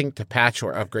 and nothing to patch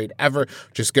or upgrade ever.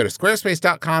 Just go to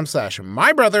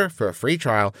squarespace.com/mybrother for a free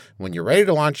trial. When you're ready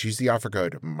to launch, use the offer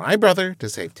code MYBROTHER to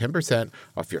save 10%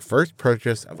 off your first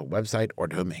purchase of a website or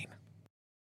domain.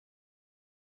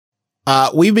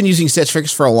 We've been using Stitch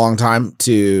Fix for a long time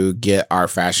to get our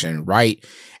fashion right.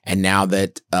 And now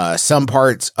that some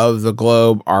parts of the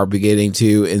globe are beginning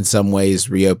to, in some ways,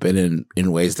 reopen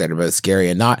in ways that are both scary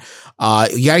and not,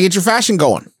 you got to get your fashion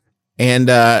going. And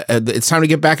it's time to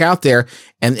get back out there.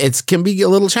 And it can be a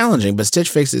little challenging, but Stitch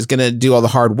Fix is going to do all the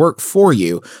hard work for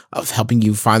you of helping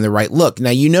you find the right look.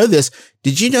 Now, you know this.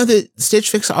 Did you know that Stitch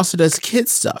Fix also does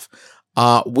kids stuff?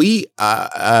 We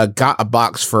got a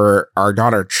box for our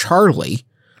daughter, Charlie,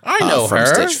 I know from her.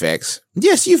 Stitch Fix.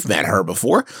 Yes, you've met her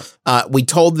before. We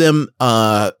told them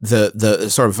the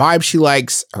sort of vibe she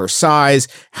likes, her size,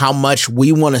 how much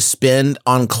we want to spend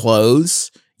on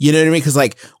clothes. You know what I mean? Because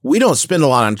like we don't spend a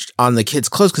lot on the kids'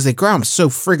 clothes because they grow them so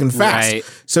friggin' fast. Right.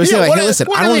 So we say like, hey, listen,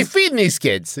 what I are don't. they feeding these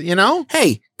kids? You know?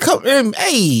 Hey, come,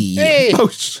 hey. Hey. Oh,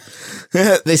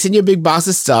 they send you a big box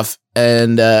of stuff,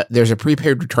 and there's a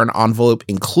prepaid return envelope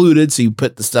included. So you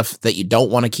put the stuff that you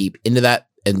don't want to keep into that,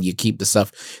 and you keep the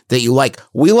stuff that you like.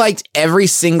 We liked every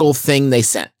single thing they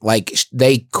sent. Like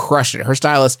they crushed it. Her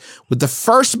stylist with the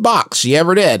first box she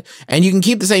ever did, and you can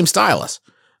keep the same stylist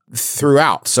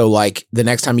throughout. So like the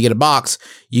next time you get a box,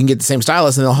 you can get the same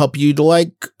stylist and they'll help you to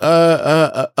like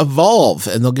evolve,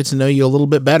 and they'll get to know you a little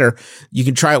bit better. You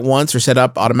can try it once or set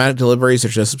up automatic deliveries.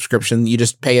 There's no subscription. You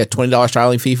just pay a $20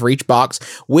 styling fee for each box,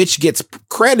 which gets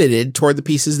credited toward the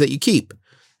pieces that you keep.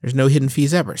 There's no hidden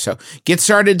fees ever. So get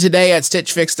started today at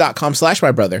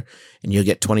stitchfix.com/mybrother and you'll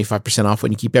get 25% off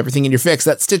when you keep everything in your fix.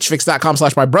 That's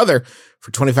stitchfix.com/mybrother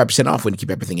for 25% off when you keep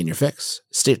everything in your fix.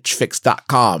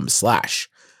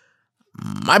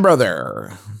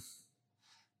 stitchfix.com/mybrother.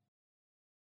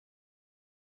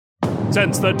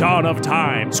 Since the dawn of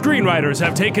time, screenwriters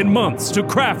have taken months to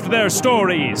craft their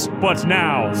stories. But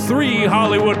now, 3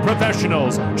 Hollywood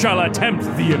professionals shall attempt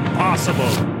the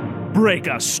impossible. Break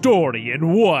a story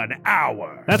in 1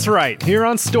 hour. That's right. Here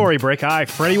on Story Break, I,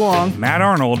 Freddie Wong, Matt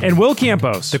Arnold, and Will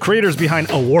Campos, the creators behind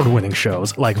award-winning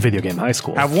shows like Video Game High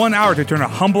School, have 1 hour to turn a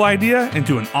humble idea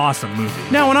into an awesome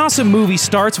movie. Now, an awesome movie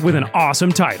starts with an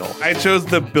awesome title. I chose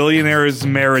The Billionaire's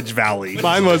Marriage Valley.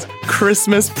 Mine was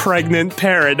Christmas Pregnant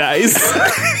Paradise.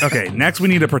 Okay, next we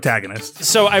need a protagonist.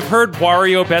 So I've heard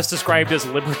Wario best described as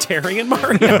libertarian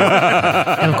Mario.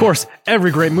 And of course,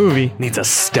 every great movie needs a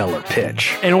stellar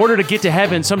pitch. In order to get to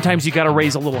heaven, sometimes you gotta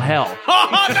raise a little hell.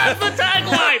 That's the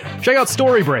tagline! Check out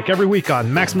Story Break every week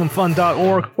on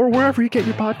MaximumFun.org or wherever you get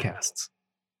your podcasts.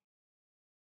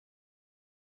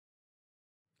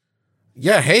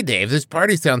 Yeah, hey Dave, this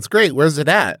party sounds great. Where's it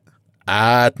at?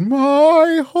 At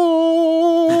my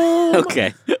home.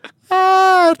 Okay.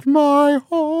 At my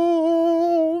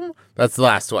home. That's the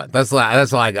last one. That's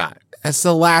all I got. That's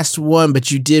the last one, but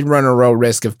you did run a real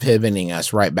risk of pivoting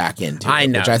us right back into it. I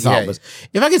know, which I thought yeah. was,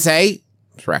 if I could say,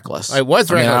 it's reckless. It was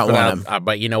reckless, but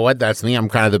but you know what? That's me. I'm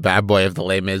kind of the bad boy of the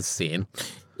Les Mis scene.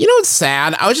 You know what's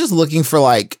sad? I was just looking for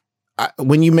like,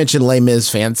 when you mentioned Les Mis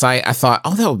fan site, I thought,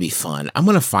 oh, that would be fun. I'm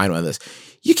going to find one of those.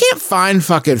 You can't find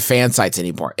fucking fan sites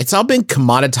anymore. It's all been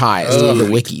commoditized on the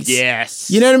wikis. Yes.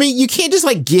 You know what I mean? You can't just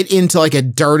like get into like a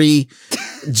dirty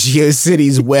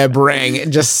GeoCities web ring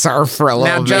and just surf for a little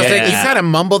Now, bit. Justin, you kind of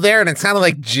mumbled there, and it sounded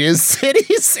like Jizz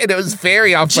Cities, and it was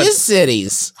very off. Jizz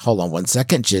Cities. Hold on one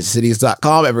second.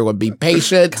 JizzCities.com. Everyone be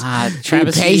patient. God,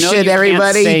 Travis, be patient, you know you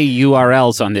everybody. Can't say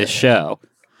URLs on this show.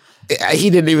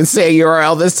 He didn't even say a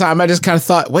URL this time. I just kind of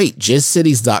thought, wait,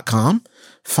 JizzCities.com?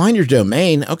 Find your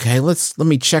domain. Okay, let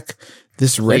me check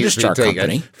this registrar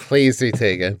company. Please be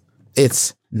taken.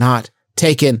 It's not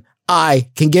taken. I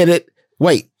can get it.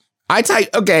 Wait,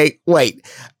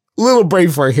 little brain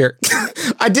fart here.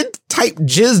 I did type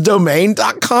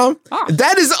jizzdomain.com.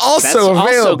 That is also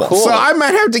available. Cool. So I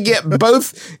might have to get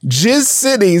both Jizz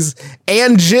Cities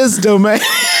and Jizz Domain.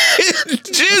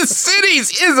 Jizz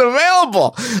Cities is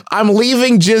available. I'm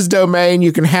leaving Jizz Domain.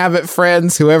 You can have it,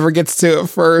 friends. Whoever gets to it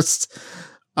first.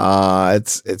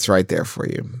 It's right there for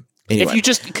you. Anyway. If you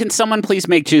can someone please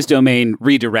make Jizz Domain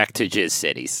redirect to Jizz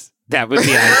Cities? That would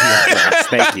be ideal for us.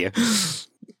 Thank you.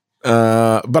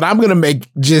 But I'm gonna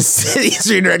make Jizz Cities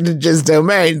redirect to Jizz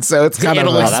Domain, so it's kind of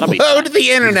explode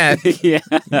the internet. Yeah.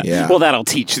 Well, that'll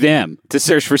teach them to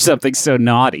search for something so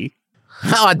naughty.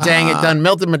 Oh, dang it, done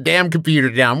melted my damn computer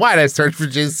down. Why did I search for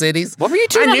Jizz Cities? What were you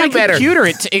doing on my computer?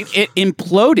 It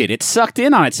imploded. It sucked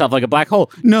in on itself like a black hole.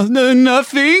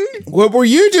 Nothing. What were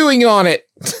you doing on it?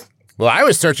 Well, I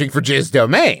was searching for Jizz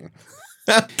Domain.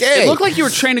 Okay. It looked like you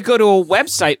were trying to go to a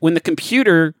website when the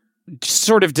computer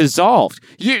sort of dissolved.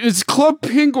 It's Club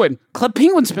Penguin. Club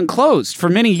Penguin's been closed for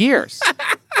many years.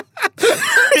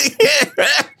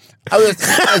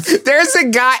 There's a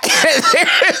guy.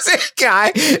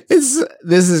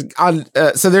 This is on.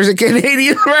 So there's a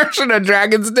Canadian version of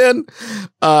Dragon's Den,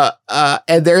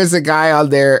 and there's a guy on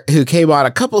there who came on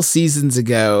a couple seasons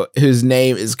ago whose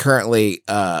name is currently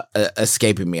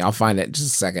escaping me. I'll find it in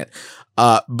just a second.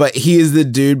 But he is the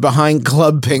dude behind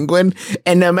Club Penguin,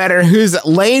 and no matter who's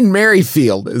Lane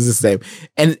Merrifield is his name,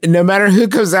 and no matter who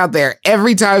comes out there,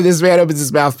 every time this man opens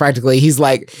his mouth, practically, he's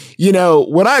like,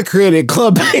 when I created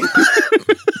Club Penguin.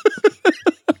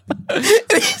 And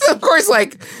he's of course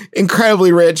like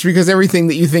incredibly rich because everything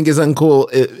that you think is uncool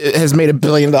it has made $1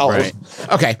 billion. Right.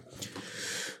 Okay.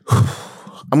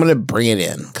 I'm going to bring it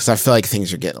in because I feel like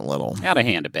things are getting a little Out of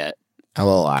hand a bit.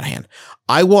 out of hand.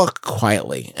 I walk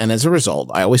quietly, and as a result,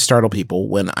 I always startle people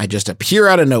when I just appear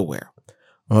out of nowhere.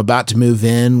 I'm about to move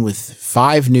in with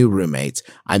 5 new roommates.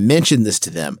 I mentioned this to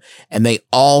them, and they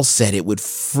all said it would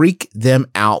freak them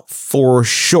out for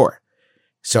sure.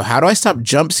 So how do I stop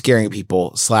jump scaring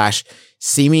people /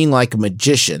 seeming like a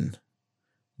magician?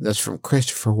 That's from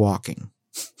Christopher Walking.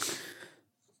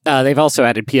 They've also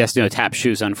added PS no tap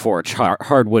shoes on porch,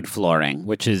 hardwood flooring,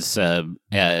 which is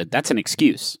that's an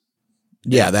excuse.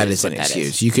 Yeah, that is an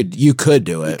excuse. You could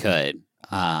do it. You could.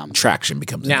 Traction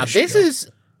becomes Now an issue. this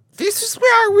is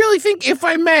where I really think, if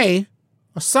I may,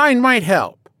 a sign might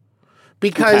help.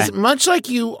 Because much like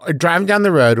you are driving down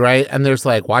the road, right, and there's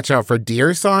like, watch out for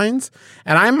deer signs,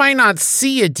 and I might not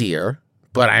see a deer,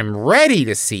 but I'm ready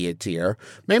to see a deer.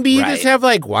 Maybe you just have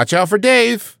like, watch out for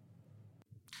Dave.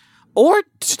 Or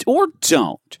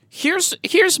don't.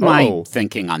 Here's my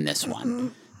thinking on this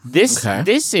one. This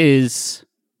is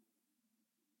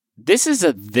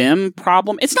a them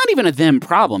problem. It's not even a them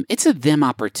problem. It's a them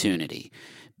opportunity,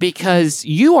 because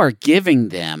you are giving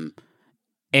them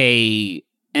an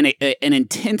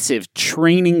intensive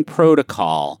training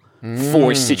protocol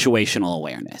for situational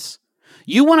awareness.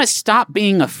 You want to stop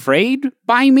being afraid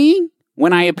by me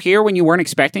when I appear when you weren't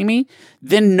expecting me?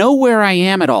 Then know where I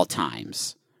am at all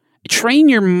times. Train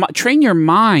your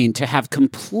mind to have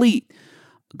complete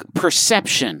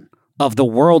perception of the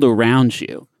world around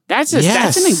you. That's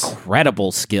an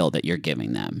incredible skill that you're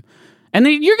giving them. And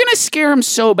then you're going to scare them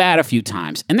so bad a few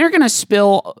times, and they're going to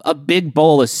spill a big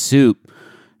bowl of soup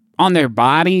on their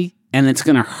body, and it's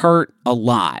going to hurt a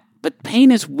lot. But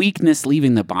pain is weakness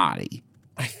leaving the body.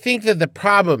 I think that the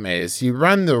problem is you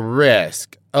run the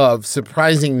risk of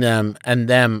surprising them and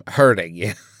them hurting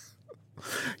you.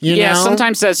 You know?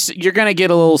 Sometimes you're going to get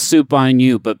a little soup on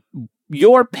you, but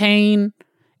your pain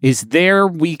is their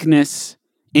weakness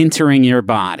entering your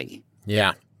body.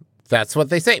 Yeah, that's what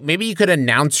they say. Maybe you could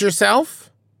announce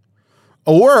yourself,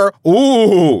 or,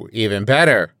 even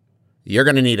better, you're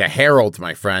going to need a herald,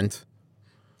 my friend.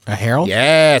 A herald?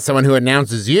 Yeah, someone who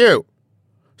announces you.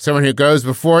 Someone who goes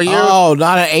before you. Oh,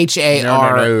 not an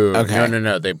HAR. No. Okay.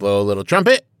 No. They blow a little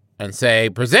trumpet and say,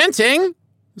 presenting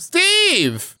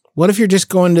Steve. What if you're just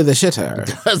going to the shitter?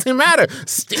 Doesn't matter.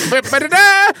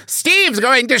 Steve's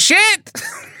going to shit.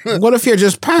 What if you're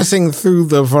just passing through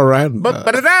the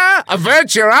veranda?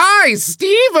 Avert your eyes.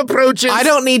 Steve approaches. I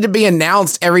don't need to be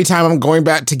announced every time I'm going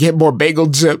back to get more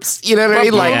bagel chips. You know what I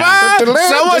mean?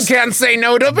 Someone can't say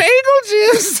no to bagel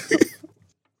chips.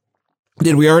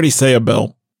 Did we already say a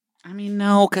bell? I mean,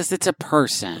 no, because it's a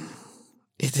person.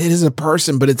 It is a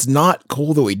person, but it's not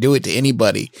cool that we do it to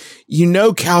anybody. You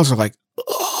know, cows are like,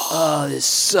 oh, this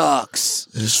sucks.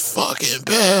 This fucking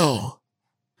bell.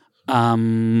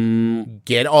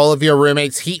 Get all of your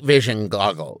roommates' heat vision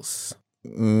goggles.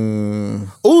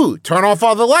 Ooh, turn off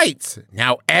all the lights.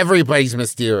 Now everybody's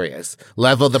mysterious.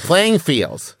 Level the playing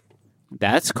field.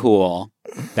 That's cool.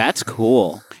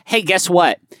 Hey, guess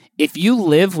what? If you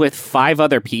live with 5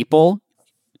 other people,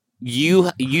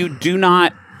 you do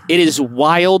not. It is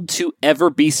wild to ever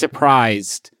be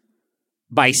surprised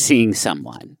by seeing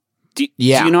someone. Do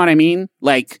you know what I mean?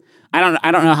 Like,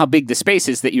 I don't know how big the space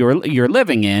is that you're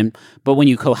living in, but when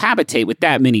you cohabitate with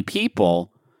that many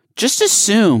people, just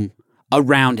assume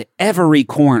around every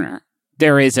corner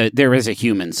there is a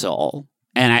human soul,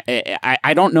 and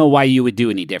I don't know why you would do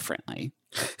any differently.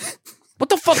 What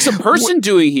the fuck's a person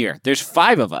doing here? There's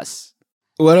 5 of us.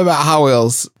 What about Hot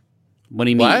Wheels? What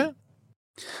do you mean? What?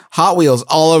 Hot Wheels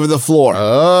all over the floor.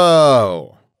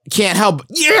 Oh. Can't help.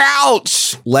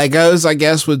 Ouch! Legos, I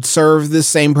guess, would serve the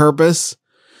same purpose.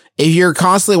 If you're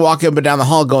constantly walking up and down the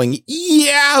hall going,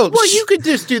 ouch! Well, you could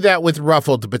just do that with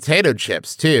ruffled potato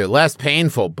chips, too. Less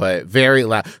painful, but very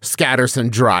loud. Scatter some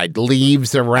dried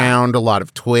leaves around, a lot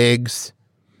of twigs.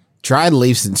 Dried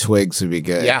leaves and twigs would be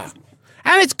good. Yeah.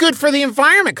 And it's good for the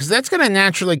environment, because that's going to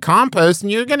naturally compost,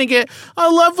 and you're going to get a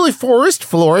lovely forest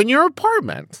floor in your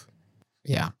apartment.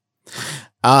 Yeah.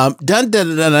 Dun dun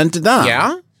dun dun dun dun.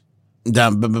 Yeah?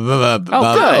 Dun, Oh,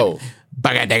 good.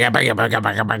 I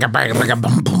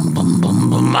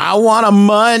want to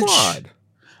munch.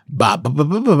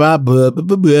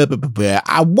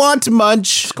 I want to munch.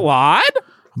 Squad?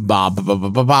 Who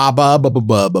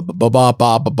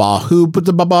put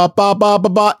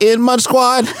the in Munch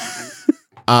Squad?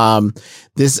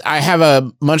 I have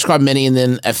a Munch Squad mini and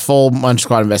then a full Munch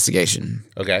Squad investigation.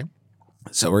 Okay.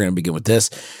 So we're going to begin with this.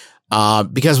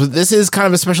 Because this is kind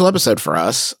of a special episode for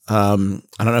us. I don't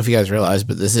know if you guys realize,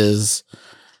 but this is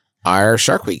our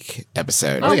Shark Week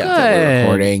episode. Oh, That we're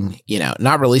recording,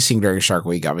 not releasing during Shark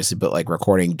Week, obviously, but like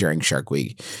recording during Shark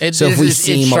Week. So if we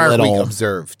seem a Shark little Week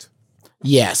observed.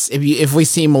 Yes, if we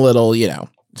seem a little,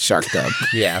 sharked up.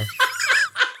 Yeah.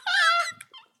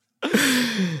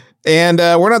 And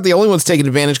we're not the only ones taking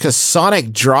advantage because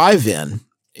Sonic Drive-In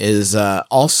is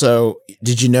also.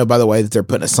 Did you know, by the way, that they're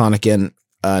putting a Sonic in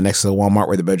next to the Walmart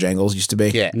where the Bojangles used to be?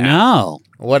 Yeah. No.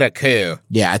 What a coup.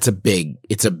 Yeah, it's a big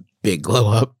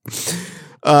glow up.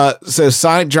 So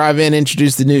Sonic Drive-In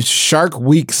introduced the new Shark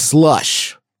Week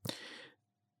slush.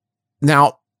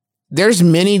 Now, there's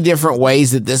many different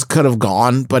ways that this could have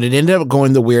gone, but it ended up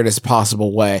going the weirdest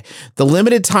possible way. The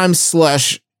limited time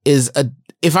slush is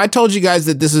if I told you guys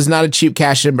that this is not a cheap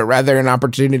cash-in, but rather an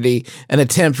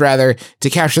attempt to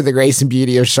capture the grace and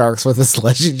beauty of sharks with a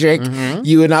slushy drink,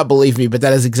 you would not believe me, but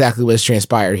that is exactly what has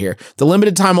transpired here. The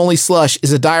limited time only slush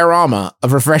is a diorama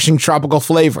of refreshing tropical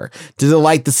flavor to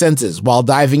delight the senses while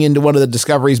diving into one of the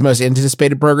Discovery's most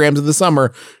anticipated programs of the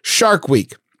summer, Shark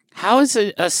Week. How is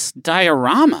it a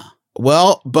diorama?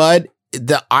 Well, bud,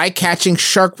 the eye-catching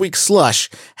Shark Week slush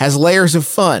has layers of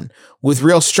fun with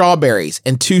real strawberries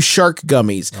and 2 shark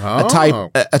gummies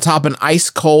atop an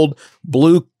ice-cold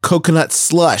blue coconut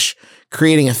slush,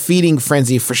 creating a feeding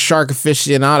frenzy for shark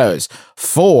aficionados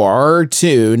for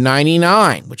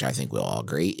 $2.99, which I think we'll all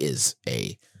agree is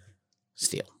a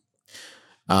steal.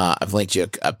 I've linked you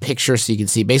a picture so you can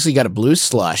see. Basically, you got a blue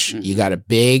slush, you got a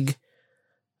big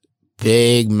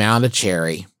mound of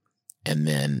cherry, and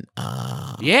then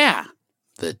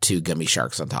the 2 gummy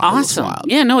sharks on top. Awesome.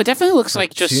 Yeah, no, it definitely looks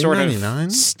like just sort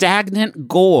of stagnant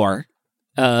gore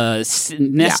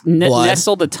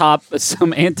nestled atop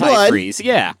some antifreeze.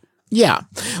 Blood. Yeah.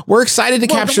 We're excited to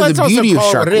capture the beauty of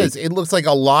Shark Week. It looks like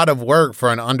a lot of work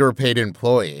for an underpaid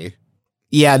employee.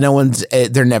 Yeah,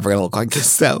 they're never going to look like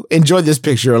this, though. Enjoy this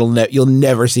picture. You'll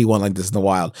never see one like this in the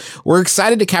wild. We're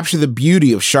excited to capture the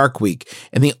beauty of Shark Week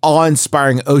and the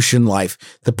awe-inspiring ocean life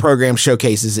the program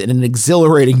showcases in an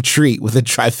exhilarating treat with a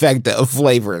trifecta of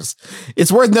flavors.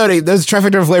 It's worth noting those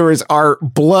trifecta of flavors are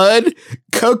blood,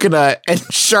 coconut, and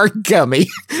shark gummy.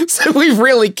 So we've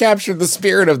really captured the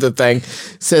spirit of the thing,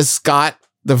 says Scott,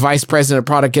 the Vice President of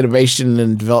Product Innovation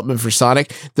and Development for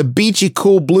Sonic. The beachy,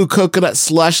 cool blue coconut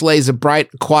slush lays a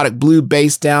bright aquatic blue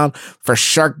base down for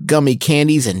shark gummy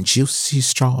candies and juicy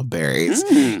strawberries,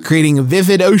 creating a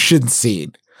vivid ocean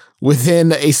scene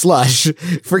within a slush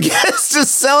for guests to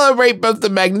celebrate both the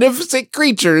magnificent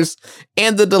creatures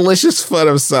and the delicious fun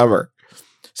of summer.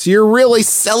 So you really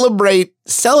celebrate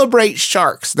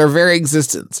sharks, their very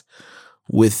existence,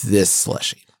 with this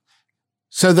slushie.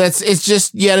 So it's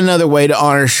just yet another way to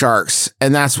honor sharks,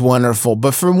 and that's wonderful.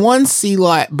 But from one sea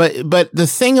life, but the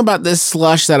thing about this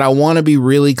slush that I want to be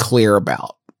really clear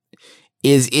about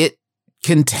is it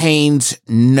contains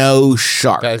no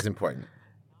shark. That is important.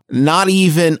 Not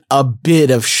even a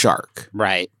bit of shark.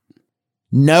 Right.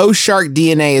 No shark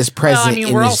DNA is present.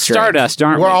 Well, we're all Stardust,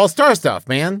 aren't we? We're all star stuff,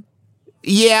 man.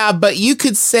 Yeah, but you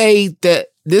could say that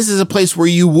this is a place where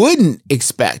you wouldn't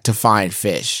expect to find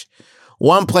fish.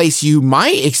 One place you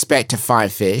might expect to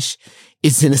find fish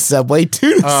is in a Subway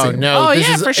tuna sandwich. No. Oh,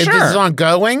 yeah, for sure. This is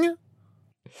ongoing?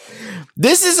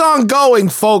 This is ongoing,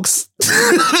 folks.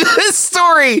 This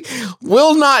story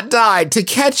will not die. To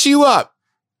catch you up,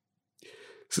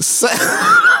 so,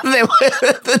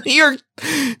 the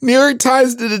New York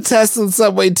Times did a test on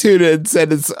Subway tuna and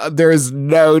said there is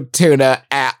no tuna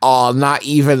at all, not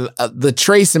even the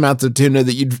trace amounts of tuna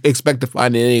that you'd expect to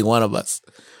find in any one of us.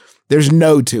 There's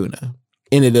no tuna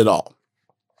in it at all.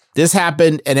 This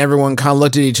happened, and everyone kind of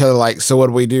looked at each other like, so what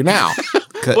do we do now?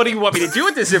 What do you want me to do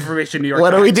with this information, New York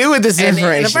What Times? do we do with this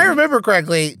information? And if I remember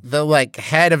correctly, the like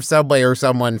head of Subway or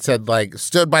someone said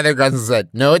stood by their guns and said,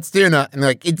 no, it's tuna. And they're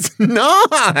like, it's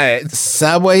not.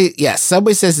 Subway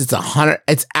says it's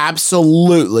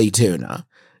absolutely tuna.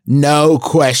 No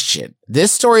question.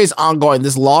 This story is ongoing.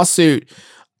 This lawsuit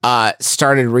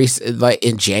started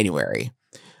in January.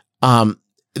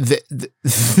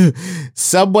 The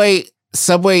Subway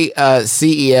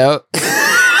CEO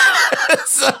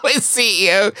Subway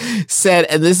CEO said,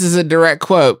 and this is a direct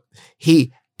quote,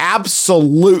 he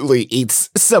absolutely eats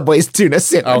Subway's tuna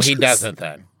sandwiches. Oh, he doesn't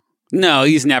then. No,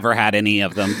 he's never had any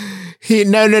of them.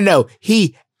 No.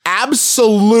 He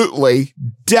absolutely,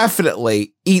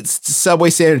 definitely eats Subway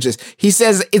sandwiches. He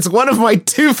says, it's one of my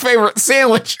 2 favorite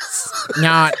sandwiches.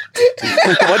 Not.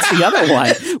 What's the other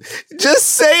one? Just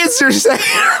say it's your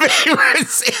second favorite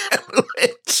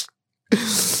sandwich.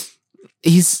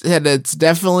 He said it's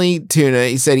definitely tuna.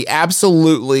 He said he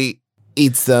absolutely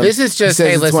eats them. This is just, He says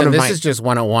hey, it's listen, one of this my- is just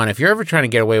 101. If you're ever trying to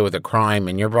get away with a crime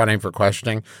and you're brought in for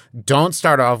questioning, don't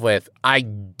start off with, I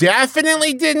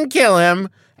definitely didn't kill him,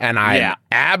 and I'm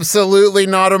absolutely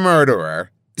not a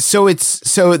murderer. So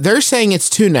they're saying it's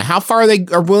tuna. How far they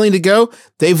are willing to go?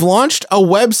 They've launched a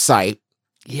website.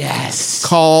 Yes.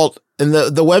 Called, and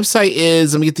the website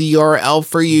is, let me get the URL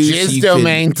for you.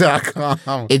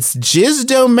 Jizzdomain.com. It's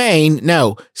Jizzdomain,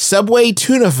 no,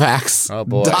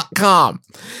 SubwayTunaFacts.com.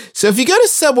 So if you go to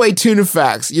Subway Tuna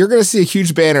Facts, you're going to see a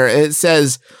huge banner. And it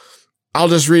says, I'll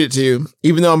just read it to you,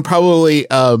 even though I'm probably,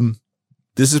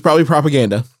 this is probably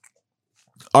propaganda,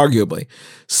 arguably.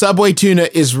 Subway tuna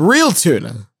is real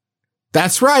tuna.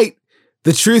 That's right.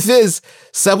 The truth is,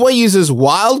 Subway uses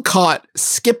wild-caught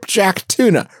skipjack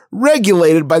tuna,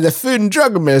 regulated by the Food and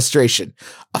Drug Administration.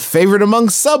 A favorite among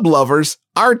sub lovers,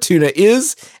 our tuna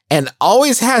is, and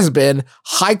always has been,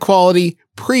 high-quality,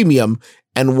 premium,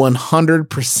 and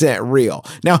 100% real.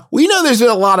 Now, we know there's been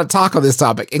a lot of talk on this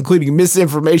topic, including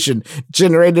misinformation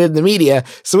generated in the media,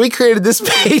 so we created this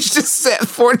page to set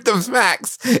forth the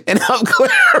facts and help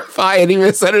clarify any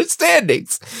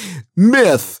misunderstandings.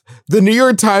 Myth. The New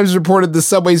York Times reported the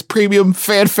Subway's premium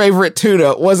fan favorite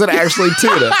tuna wasn't actually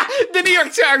tuna. The New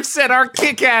York Times said our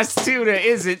kick-ass tuna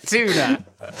isn't tuna.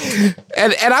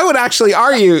 And I would actually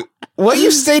argue what you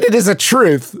stated is a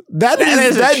truth. That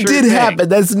did happen.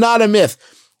 That's not a myth.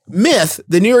 Myth,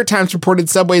 the New York Times reported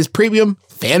Subway's premium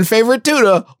fan favorite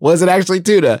tuna wasn't actually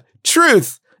tuna.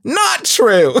 Truth, not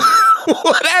true.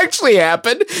 What actually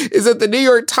happened is that the New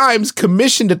York Times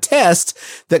commissioned a test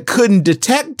that couldn't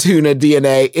detect tuna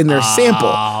DNA in their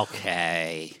sample.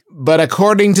 Okay. But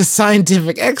according to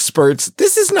scientific experts,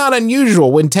 this is not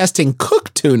unusual when testing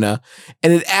cooked tuna,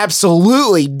 and it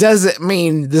absolutely doesn't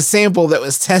mean the sample that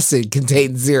was tested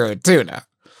contained zero tuna.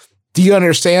 Do you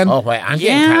understand? Oh, wait, I'm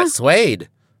getting kind of swayed.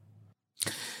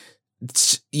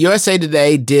 USA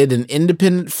Today did an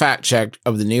independent fact check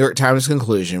of the New York Times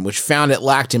conclusion, which found it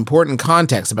lacked important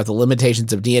context about the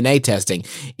limitations of DNA testing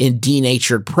in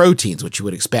denatured proteins, which you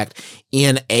would expect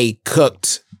in a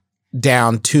cooked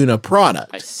down tuna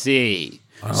product. I see.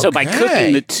 Okay. So by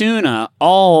cooking the tuna,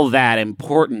 all that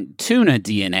important tuna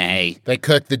DNA, they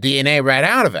cook the DNA right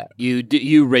out of it.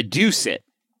 You reduce it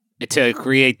to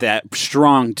create that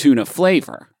strong tuna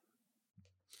flavor.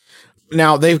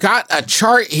 Now they've got a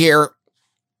chart here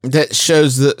that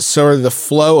shows the sort of the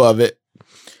flow of it.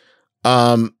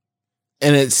 And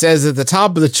it says at the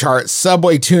top of the chart,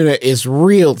 Subway tuna is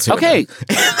real tuna. Okay.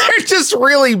 They're just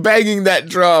really banging that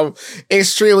drum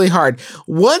extremely hard.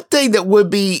 One thing that would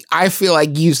be, I feel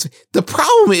like, used, the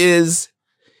problem is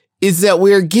that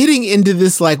we're getting into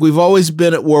this like we've always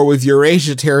been at war with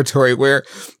Eurasia territory, where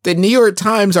the New York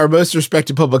Times, our most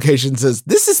respected publication, says,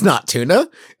 this is not tuna.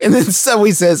 And then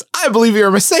Subway says, I believe you're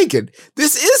mistaken.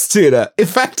 This is tuna. In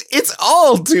fact, it's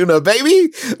all tuna,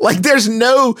 baby. Like there's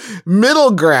no middle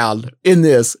ground in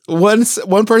this. One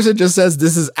person just says,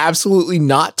 this is absolutely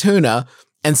not tuna.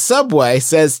 And Subway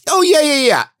says, oh,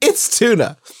 yeah, it's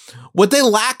tuna. What they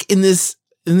lack in this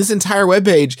entire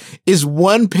webpage is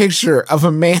one picture of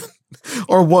a man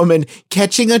or woman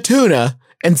catching a tuna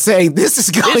and saying, this is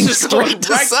going straight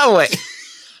to Subway.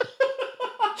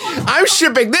 I'm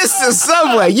shipping this to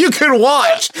Subway. You can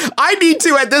watch. I need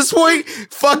to, at this point,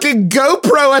 fucking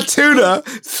GoPro a tuna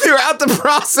throughout the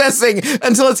processing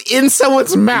until it's in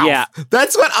someone's mouth. Yeah.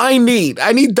 That's what I need.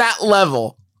 I need that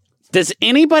level. Does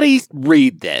anybody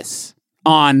read this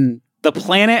on the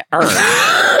planet Earth?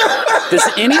 Does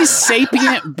any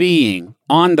sapient being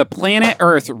on the planet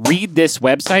Earth read this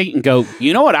website and go,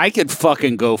 you know what I could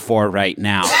fucking go for right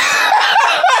now?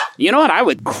 You know what I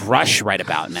would crush right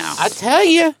about now? I tell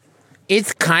you,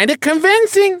 it's kind of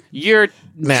convincing. You're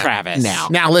Travis.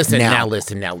 Now listen. Am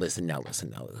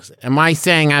I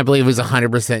saying I believe it was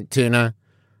 100% tuna?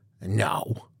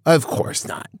 No, of course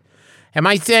not. Am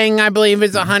I saying I believe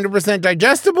it's 100%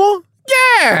 digestible?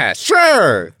 Yeah,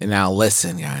 sure. And now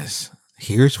listen, guys.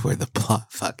 Here's where the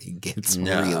plot fucking gets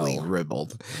really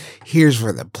ribbled. Here's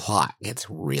where the plot gets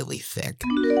really thick.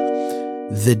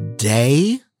 The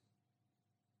day,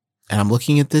 and I'm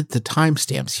looking at the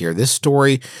timestamps here. This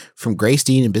story from Grace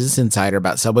Dean and Business Insider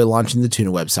about Subway launching the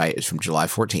tuna website is from July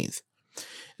 14th.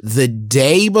 The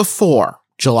day before,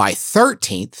 July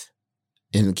 13th,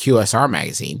 in QSR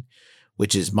magazine,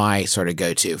 which is my sort of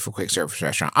go-to for quick service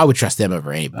restaurant. I would trust them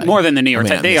over anybody. More than the New York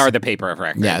Times. They are the paper of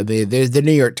record. Yeah, they're the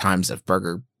New York Times of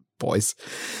burger boys.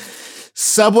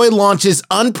 Subway launches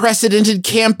unprecedented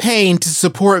campaign to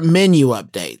support menu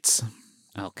updates.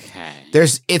 Okay.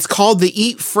 It's called the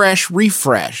Eat Fresh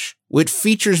Refresh, which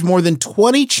features more than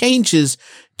 20 changes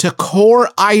to core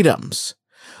items.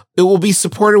 It will be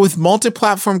supported with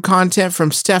multi-platform content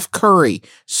from Steph Curry,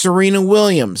 Serena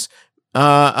Williams,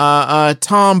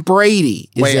 Tom Brady.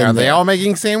 Wait, are they all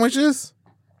making sandwiches?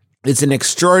 It's an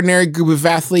extraordinary group of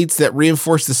athletes that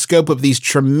reinforce the scope of these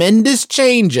tremendous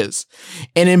changes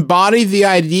and embody the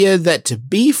idea that to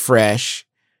be fresh,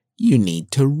 you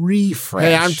need to refresh.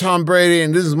 Hey, I'm Tom Brady,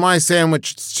 and this is my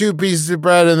sandwich. It's 2 pieces of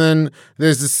bread, and then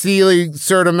there's a Sealy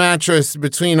sort of mattress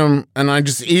between them, and I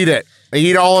just eat it. I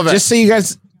eat all of it. Just so you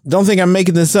guys don't think I'm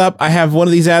making this up, I have one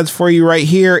of these ads for you right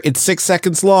here. It's 6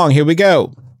 seconds long. Here we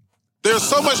go. There's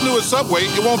so much new at Subway,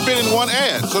 it won't fit in one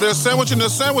ad. So they're sandwiching their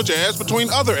sandwich ads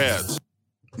between other ads.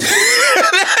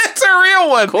 That's a real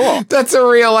one. Cool. That's a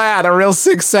real ad, a real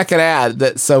 6-second ad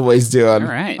that Subway's doing. All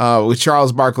right. With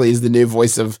Charles Barkley is the new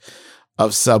voice of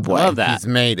Subway. I love that. He's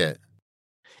made it.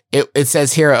 It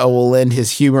says here it will lend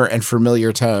his humor and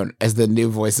familiar tone as the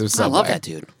new voice of Subway. I love that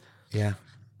dude. Yeah.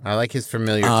 I like his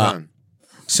familiar tone.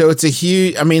 So it's a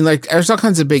huge, I mean, like, there's all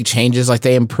kinds of big changes. Like,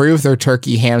 they improved their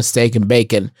turkey, ham, steak, and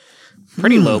bacon.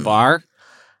 Pretty low bar.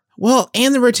 Well,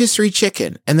 and the rotisserie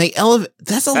chicken. And they elevate,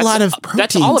 that's a lot of proteins.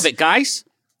 That's all of it, guys.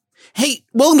 Hey,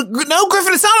 well, no,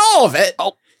 Griffin, it's not all of it.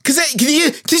 Oh. Because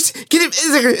is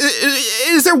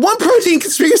there one protein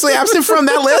conspicuously absent from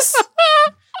that list?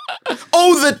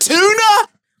 Oh, the tuna?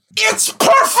 It's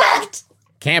perfect!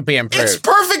 Can't be improved. It's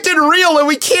perfect and real, and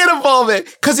we can't evolve it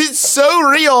because it's so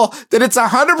real that it's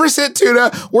 100%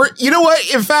 tuna. You know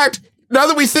what? In fact, now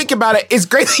that we think about it, it's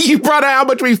great that you brought out how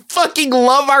much we fucking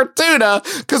love our tuna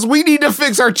because we need to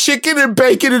fix our chicken and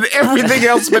bacon and everything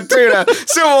else but tuna.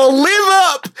 So we'll live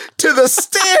up to the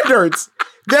standards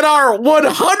that our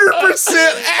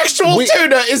 100% actual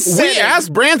tuna is setting. We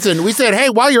asked Branson, we said, hey,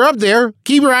 while you're up there,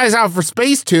 keep your eyes out for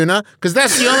space tuna because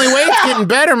that's the only way it's getting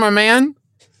better, my man.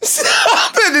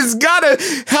 Something has got to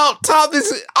help top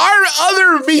this. Our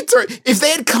other meats are, if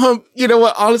they had come, you know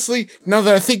what, honestly, now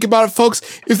that I think about it, folks,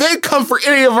 if they had come for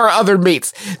any of our other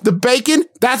meats, the bacon,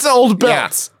 that's old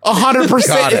belts.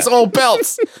 100%, it's old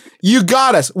belts. You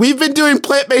got us. We've been doing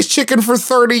plant-based chicken for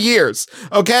 30 years,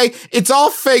 okay? It's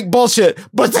all fake bullshit,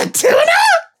 but the tuna?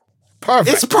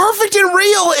 Perfect. It's perfect and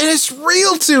real, and it's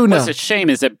real tuna. What's a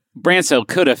shame is that Branso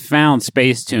could have found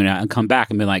space tuna and come back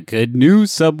and been like, good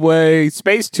news, Subway,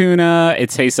 space tuna. It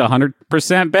tastes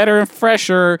 100% better and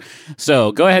fresher.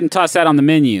 So go ahead and toss that on the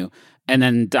menu. And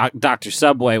then Dr.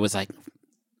 Subway was like,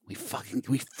 we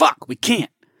can't.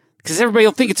 Because everybody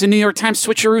will think it's a New York Times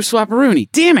switcheroo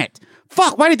swapperoonie. Damn it.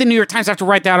 Fuck, why did the New York Times have to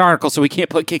write that article so we can't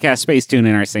put kick-ass space tuna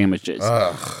in our sandwiches?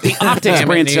 The optics,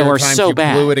 Branso, are so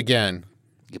bad. You blew it again.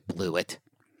 You blew it.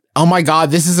 Oh my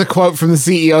God, this is a quote from the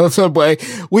CEO of Subway.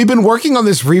 We've been working on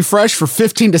this refresh for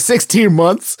 15 to 16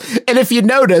 months. And if you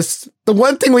noticed, the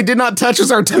one thing we did not touch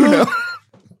was our tuna.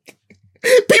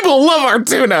 People love our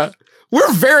tuna.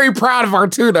 We're very proud of our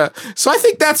tuna. So I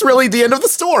think that's really the end of the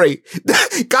story.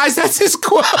 Guys, that's his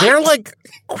quote. They're like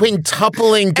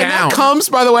quintupling down. And that comes,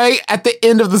 by the way, at the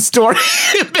end of the story.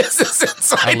 Business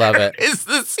Insider. I love it. Is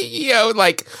the CEO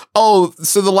like, oh,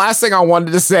 so the last thing I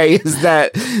wanted to say is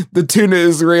that the tuna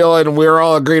is real and we're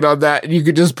all agreed on that. And you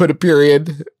could just put a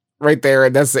period right there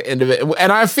and that's the end of it.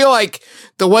 And I feel like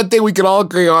the one thing we can all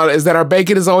agree on is that our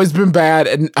bacon has always been bad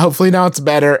and hopefully now it's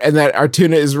better and that our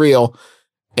tuna is real.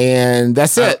 And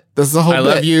that's it. That's the whole bit.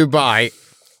 Love you. Bye.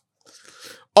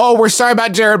 Oh, we're sorry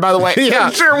about Jared, by the way. Yeah.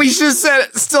 I'm sure we should have said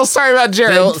it. Still sorry about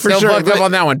Jared. Still fucked up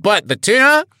on that one. But the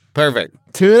tuna, perfect.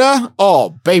 Tuna?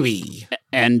 Oh, baby.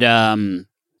 And I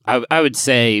would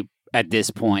say at this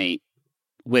point,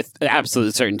 with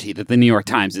absolute certainty, that the New York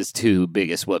Times' two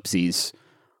biggest whoopsies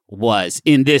was,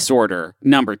 in this order,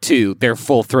 number 2, their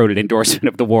full-throated endorsement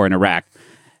of the war in Iraq.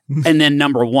 And then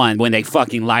number 1, when they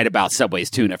fucking lied about Subway's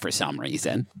tuna for some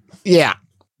reason. Yeah.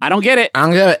 I don't get it. I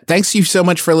don't get it. Thanks you so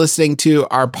much for listening to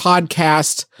our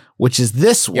podcast, which is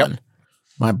this one.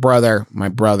 My brother,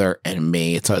 and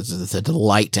me. It's a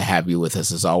delight to have you with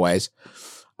us as always.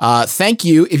 Thank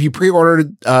you. If you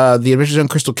pre-ordered the Adventure Zone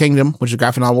Crystal Kingdom, which is a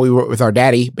graphic novel we wrote with our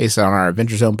daddy based on our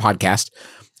Adventure Zone podcast.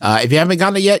 If you haven't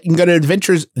gotten it yet, you can go to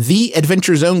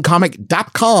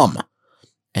theadventurezonecomic.com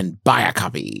and buy a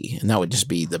copy. And that would just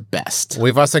be the best.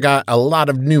 We've also got a lot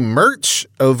of new merch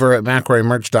over at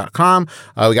McRoyMerch.com.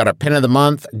 We got our pin of the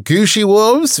month, Gooshy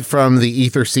Wolves from the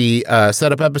Ether Sea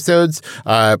setup episodes.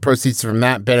 Proceeds from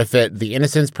that benefit the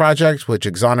Innocence Project, which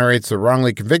exonerates the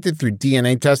wrongly convicted through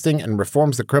DNA testing and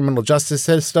reforms the criminal justice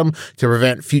system to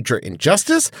prevent future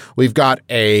injustice. We've got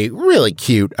a really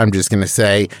cute, I'm just going to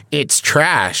say, It's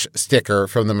Trash sticker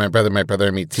from the My Brother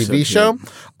and Me TV show.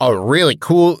 A really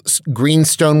cool green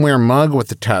stoneware mug with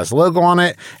the Taz logo on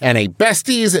it, and a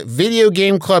Besties Video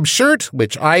Game Club shirt,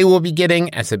 which I will be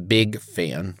getting as a big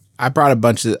fan. I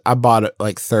bought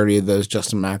like 30 of those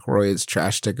Justin McElroy's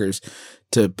trash stickers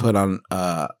to put on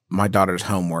my daughter's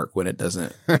homework when it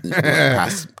doesn't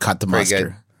cut the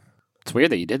mustard. It's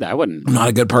weird that you did that. I wouldn't. I'm not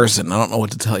a good person. I don't know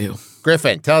what to tell you.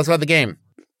 Griffin, tell us about the game.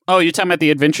 Oh, you're talking about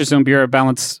the Adventure Zone Bureau of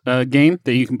Balance game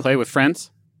that you can play with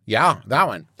friends? Yeah, that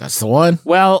one. That's the one.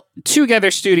 Well, Together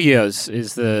Studios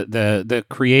is the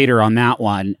creator on that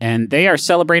one, and they are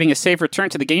celebrating a safe return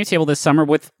to the game table this summer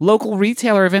with local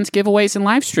retailer events, giveaways, and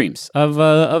live streams of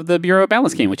the Bureau of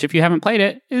Balance game, which, if you haven't played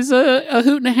it, is a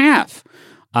hoot and a half.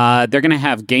 They're going to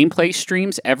have gameplay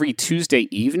streams every Tuesday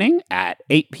evening at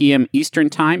 8 p.m. Eastern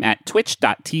Time at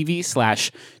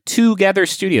twitch.tv/Together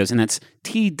Studios, and that's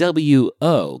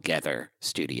TWO Gather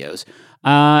Studios.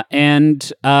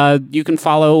 And you can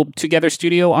follow Together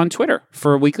Studio on Twitter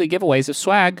for weekly giveaways of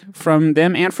swag from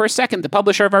them and For a Second, the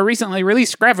publisher of our recently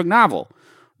released graphic novel,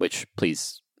 which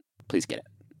please get it.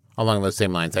 Along those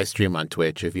same lines, I stream on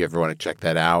Twitch if you ever want to check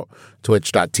that out.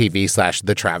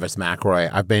 Twitch.tv/The Travis McElroy.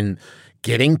 I've been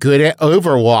getting good at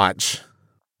Overwatch.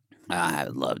 I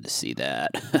would love to see that.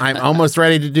 I'm almost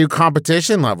ready to do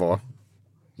competition level.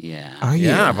 Yeah. Are you?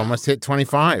 Yeah, I've almost hit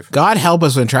 25. God help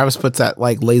us when Travis puts that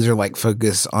like laser-like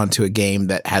focus onto a game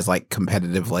that has like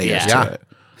competitive layers to it.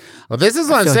 Well, this is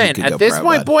what I'm saying. At this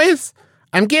point, boys,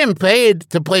 I'm getting paid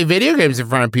to play video games in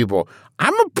front of people.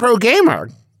 I'm a pro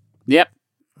gamer. Yep.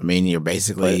 I mean, you're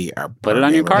basically put it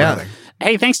on your card. Yeah.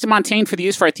 Hey, thanks to Montaigne for the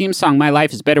use for our theme song, My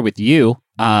Life is Better With You.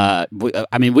 We're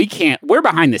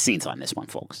behind the scenes on this one,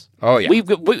 folks. Oh, yeah. We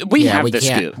have the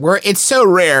scoop. It's so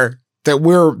rare that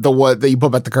we're the one that you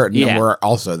put back the curtain and we're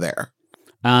also there.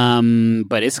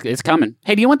 But it's coming.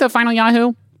 Hey, do you want the final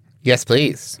Yahoo? Yes,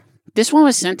 please. This one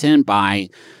was sent in by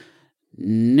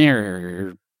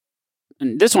Nermal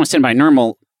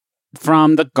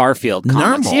from the Garfield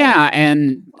comics. Nermal? Yeah,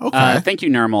 and Okay. thank you,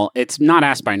 Nermal. It's not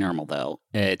asked by Nermal, though.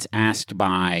 It's asked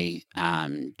by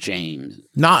James.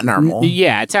 Not Nermal.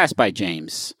 Yeah, it's asked by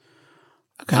James.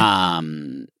 Okay.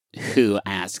 Who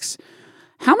asks,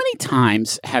 how many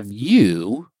times have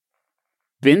you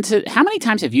gone to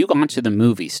the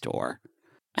movie store?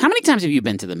 How many times have you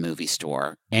been to the movie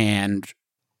store and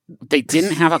they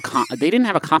didn't have a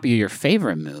copy of your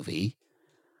favorite movie,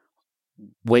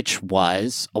 which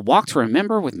was A Walk to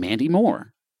Remember with Mandy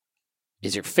Moore?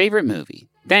 Is your favorite movie?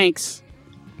 Thanks.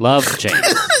 Love,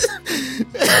 James.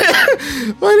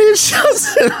 My name's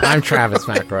Chelsea. I'm Travis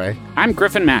McElroy. I'm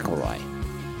Griffin McElroy.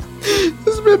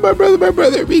 This has been my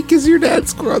brother, me, because your dad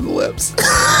score on the lips.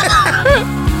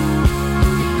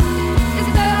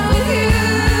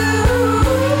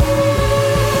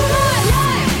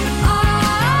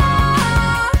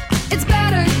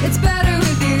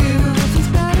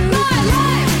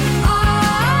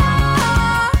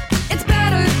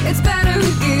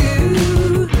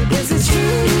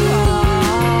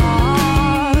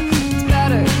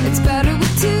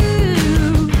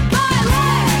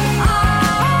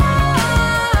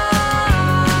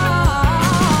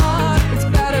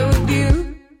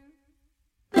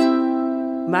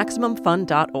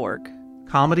 MaximumFun.org.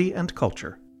 Comedy and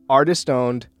culture. Artist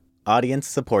owned. Audience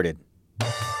supported.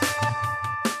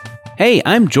 Hey,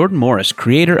 I'm Jordan Morris,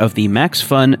 creator of the Max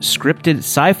Fun scripted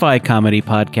sci-fi comedy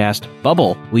podcast,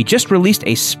 Bubble. We just released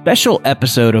a special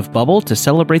episode of Bubble to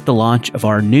celebrate the launch of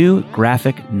our new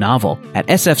graphic novel. At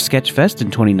SF Sketchfest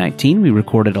in 2019, we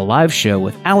recorded a live show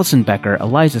with Allison Becker,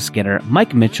 Eliza Skinner,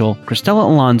 Mike Mitchell, Christella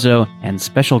Alonso, and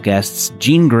special guests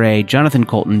Jean Grey, Jonathan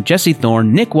Colton, Jesse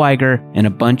Thorne, Nick Weiger, and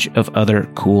a bunch of other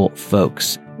cool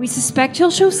folks. We suspect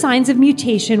he'll show signs of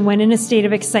mutation when in a state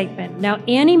of excitement. Now,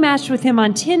 Annie matched with him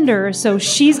on Tinder, so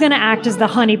she's going to act as the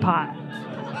honeypot.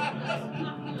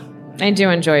 I do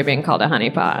enjoy being called a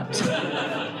honeypot.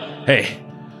 Hey,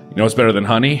 you know what's better than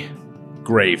honey?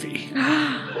 Gravy.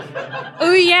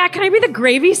 Oh, yeah, can I be the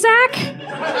gravy sack?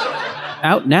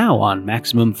 Out now on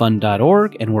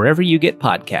MaximumFun.org and wherever you get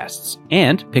podcasts.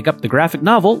 And pick up the graphic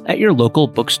novel at your local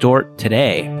bookstore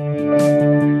today.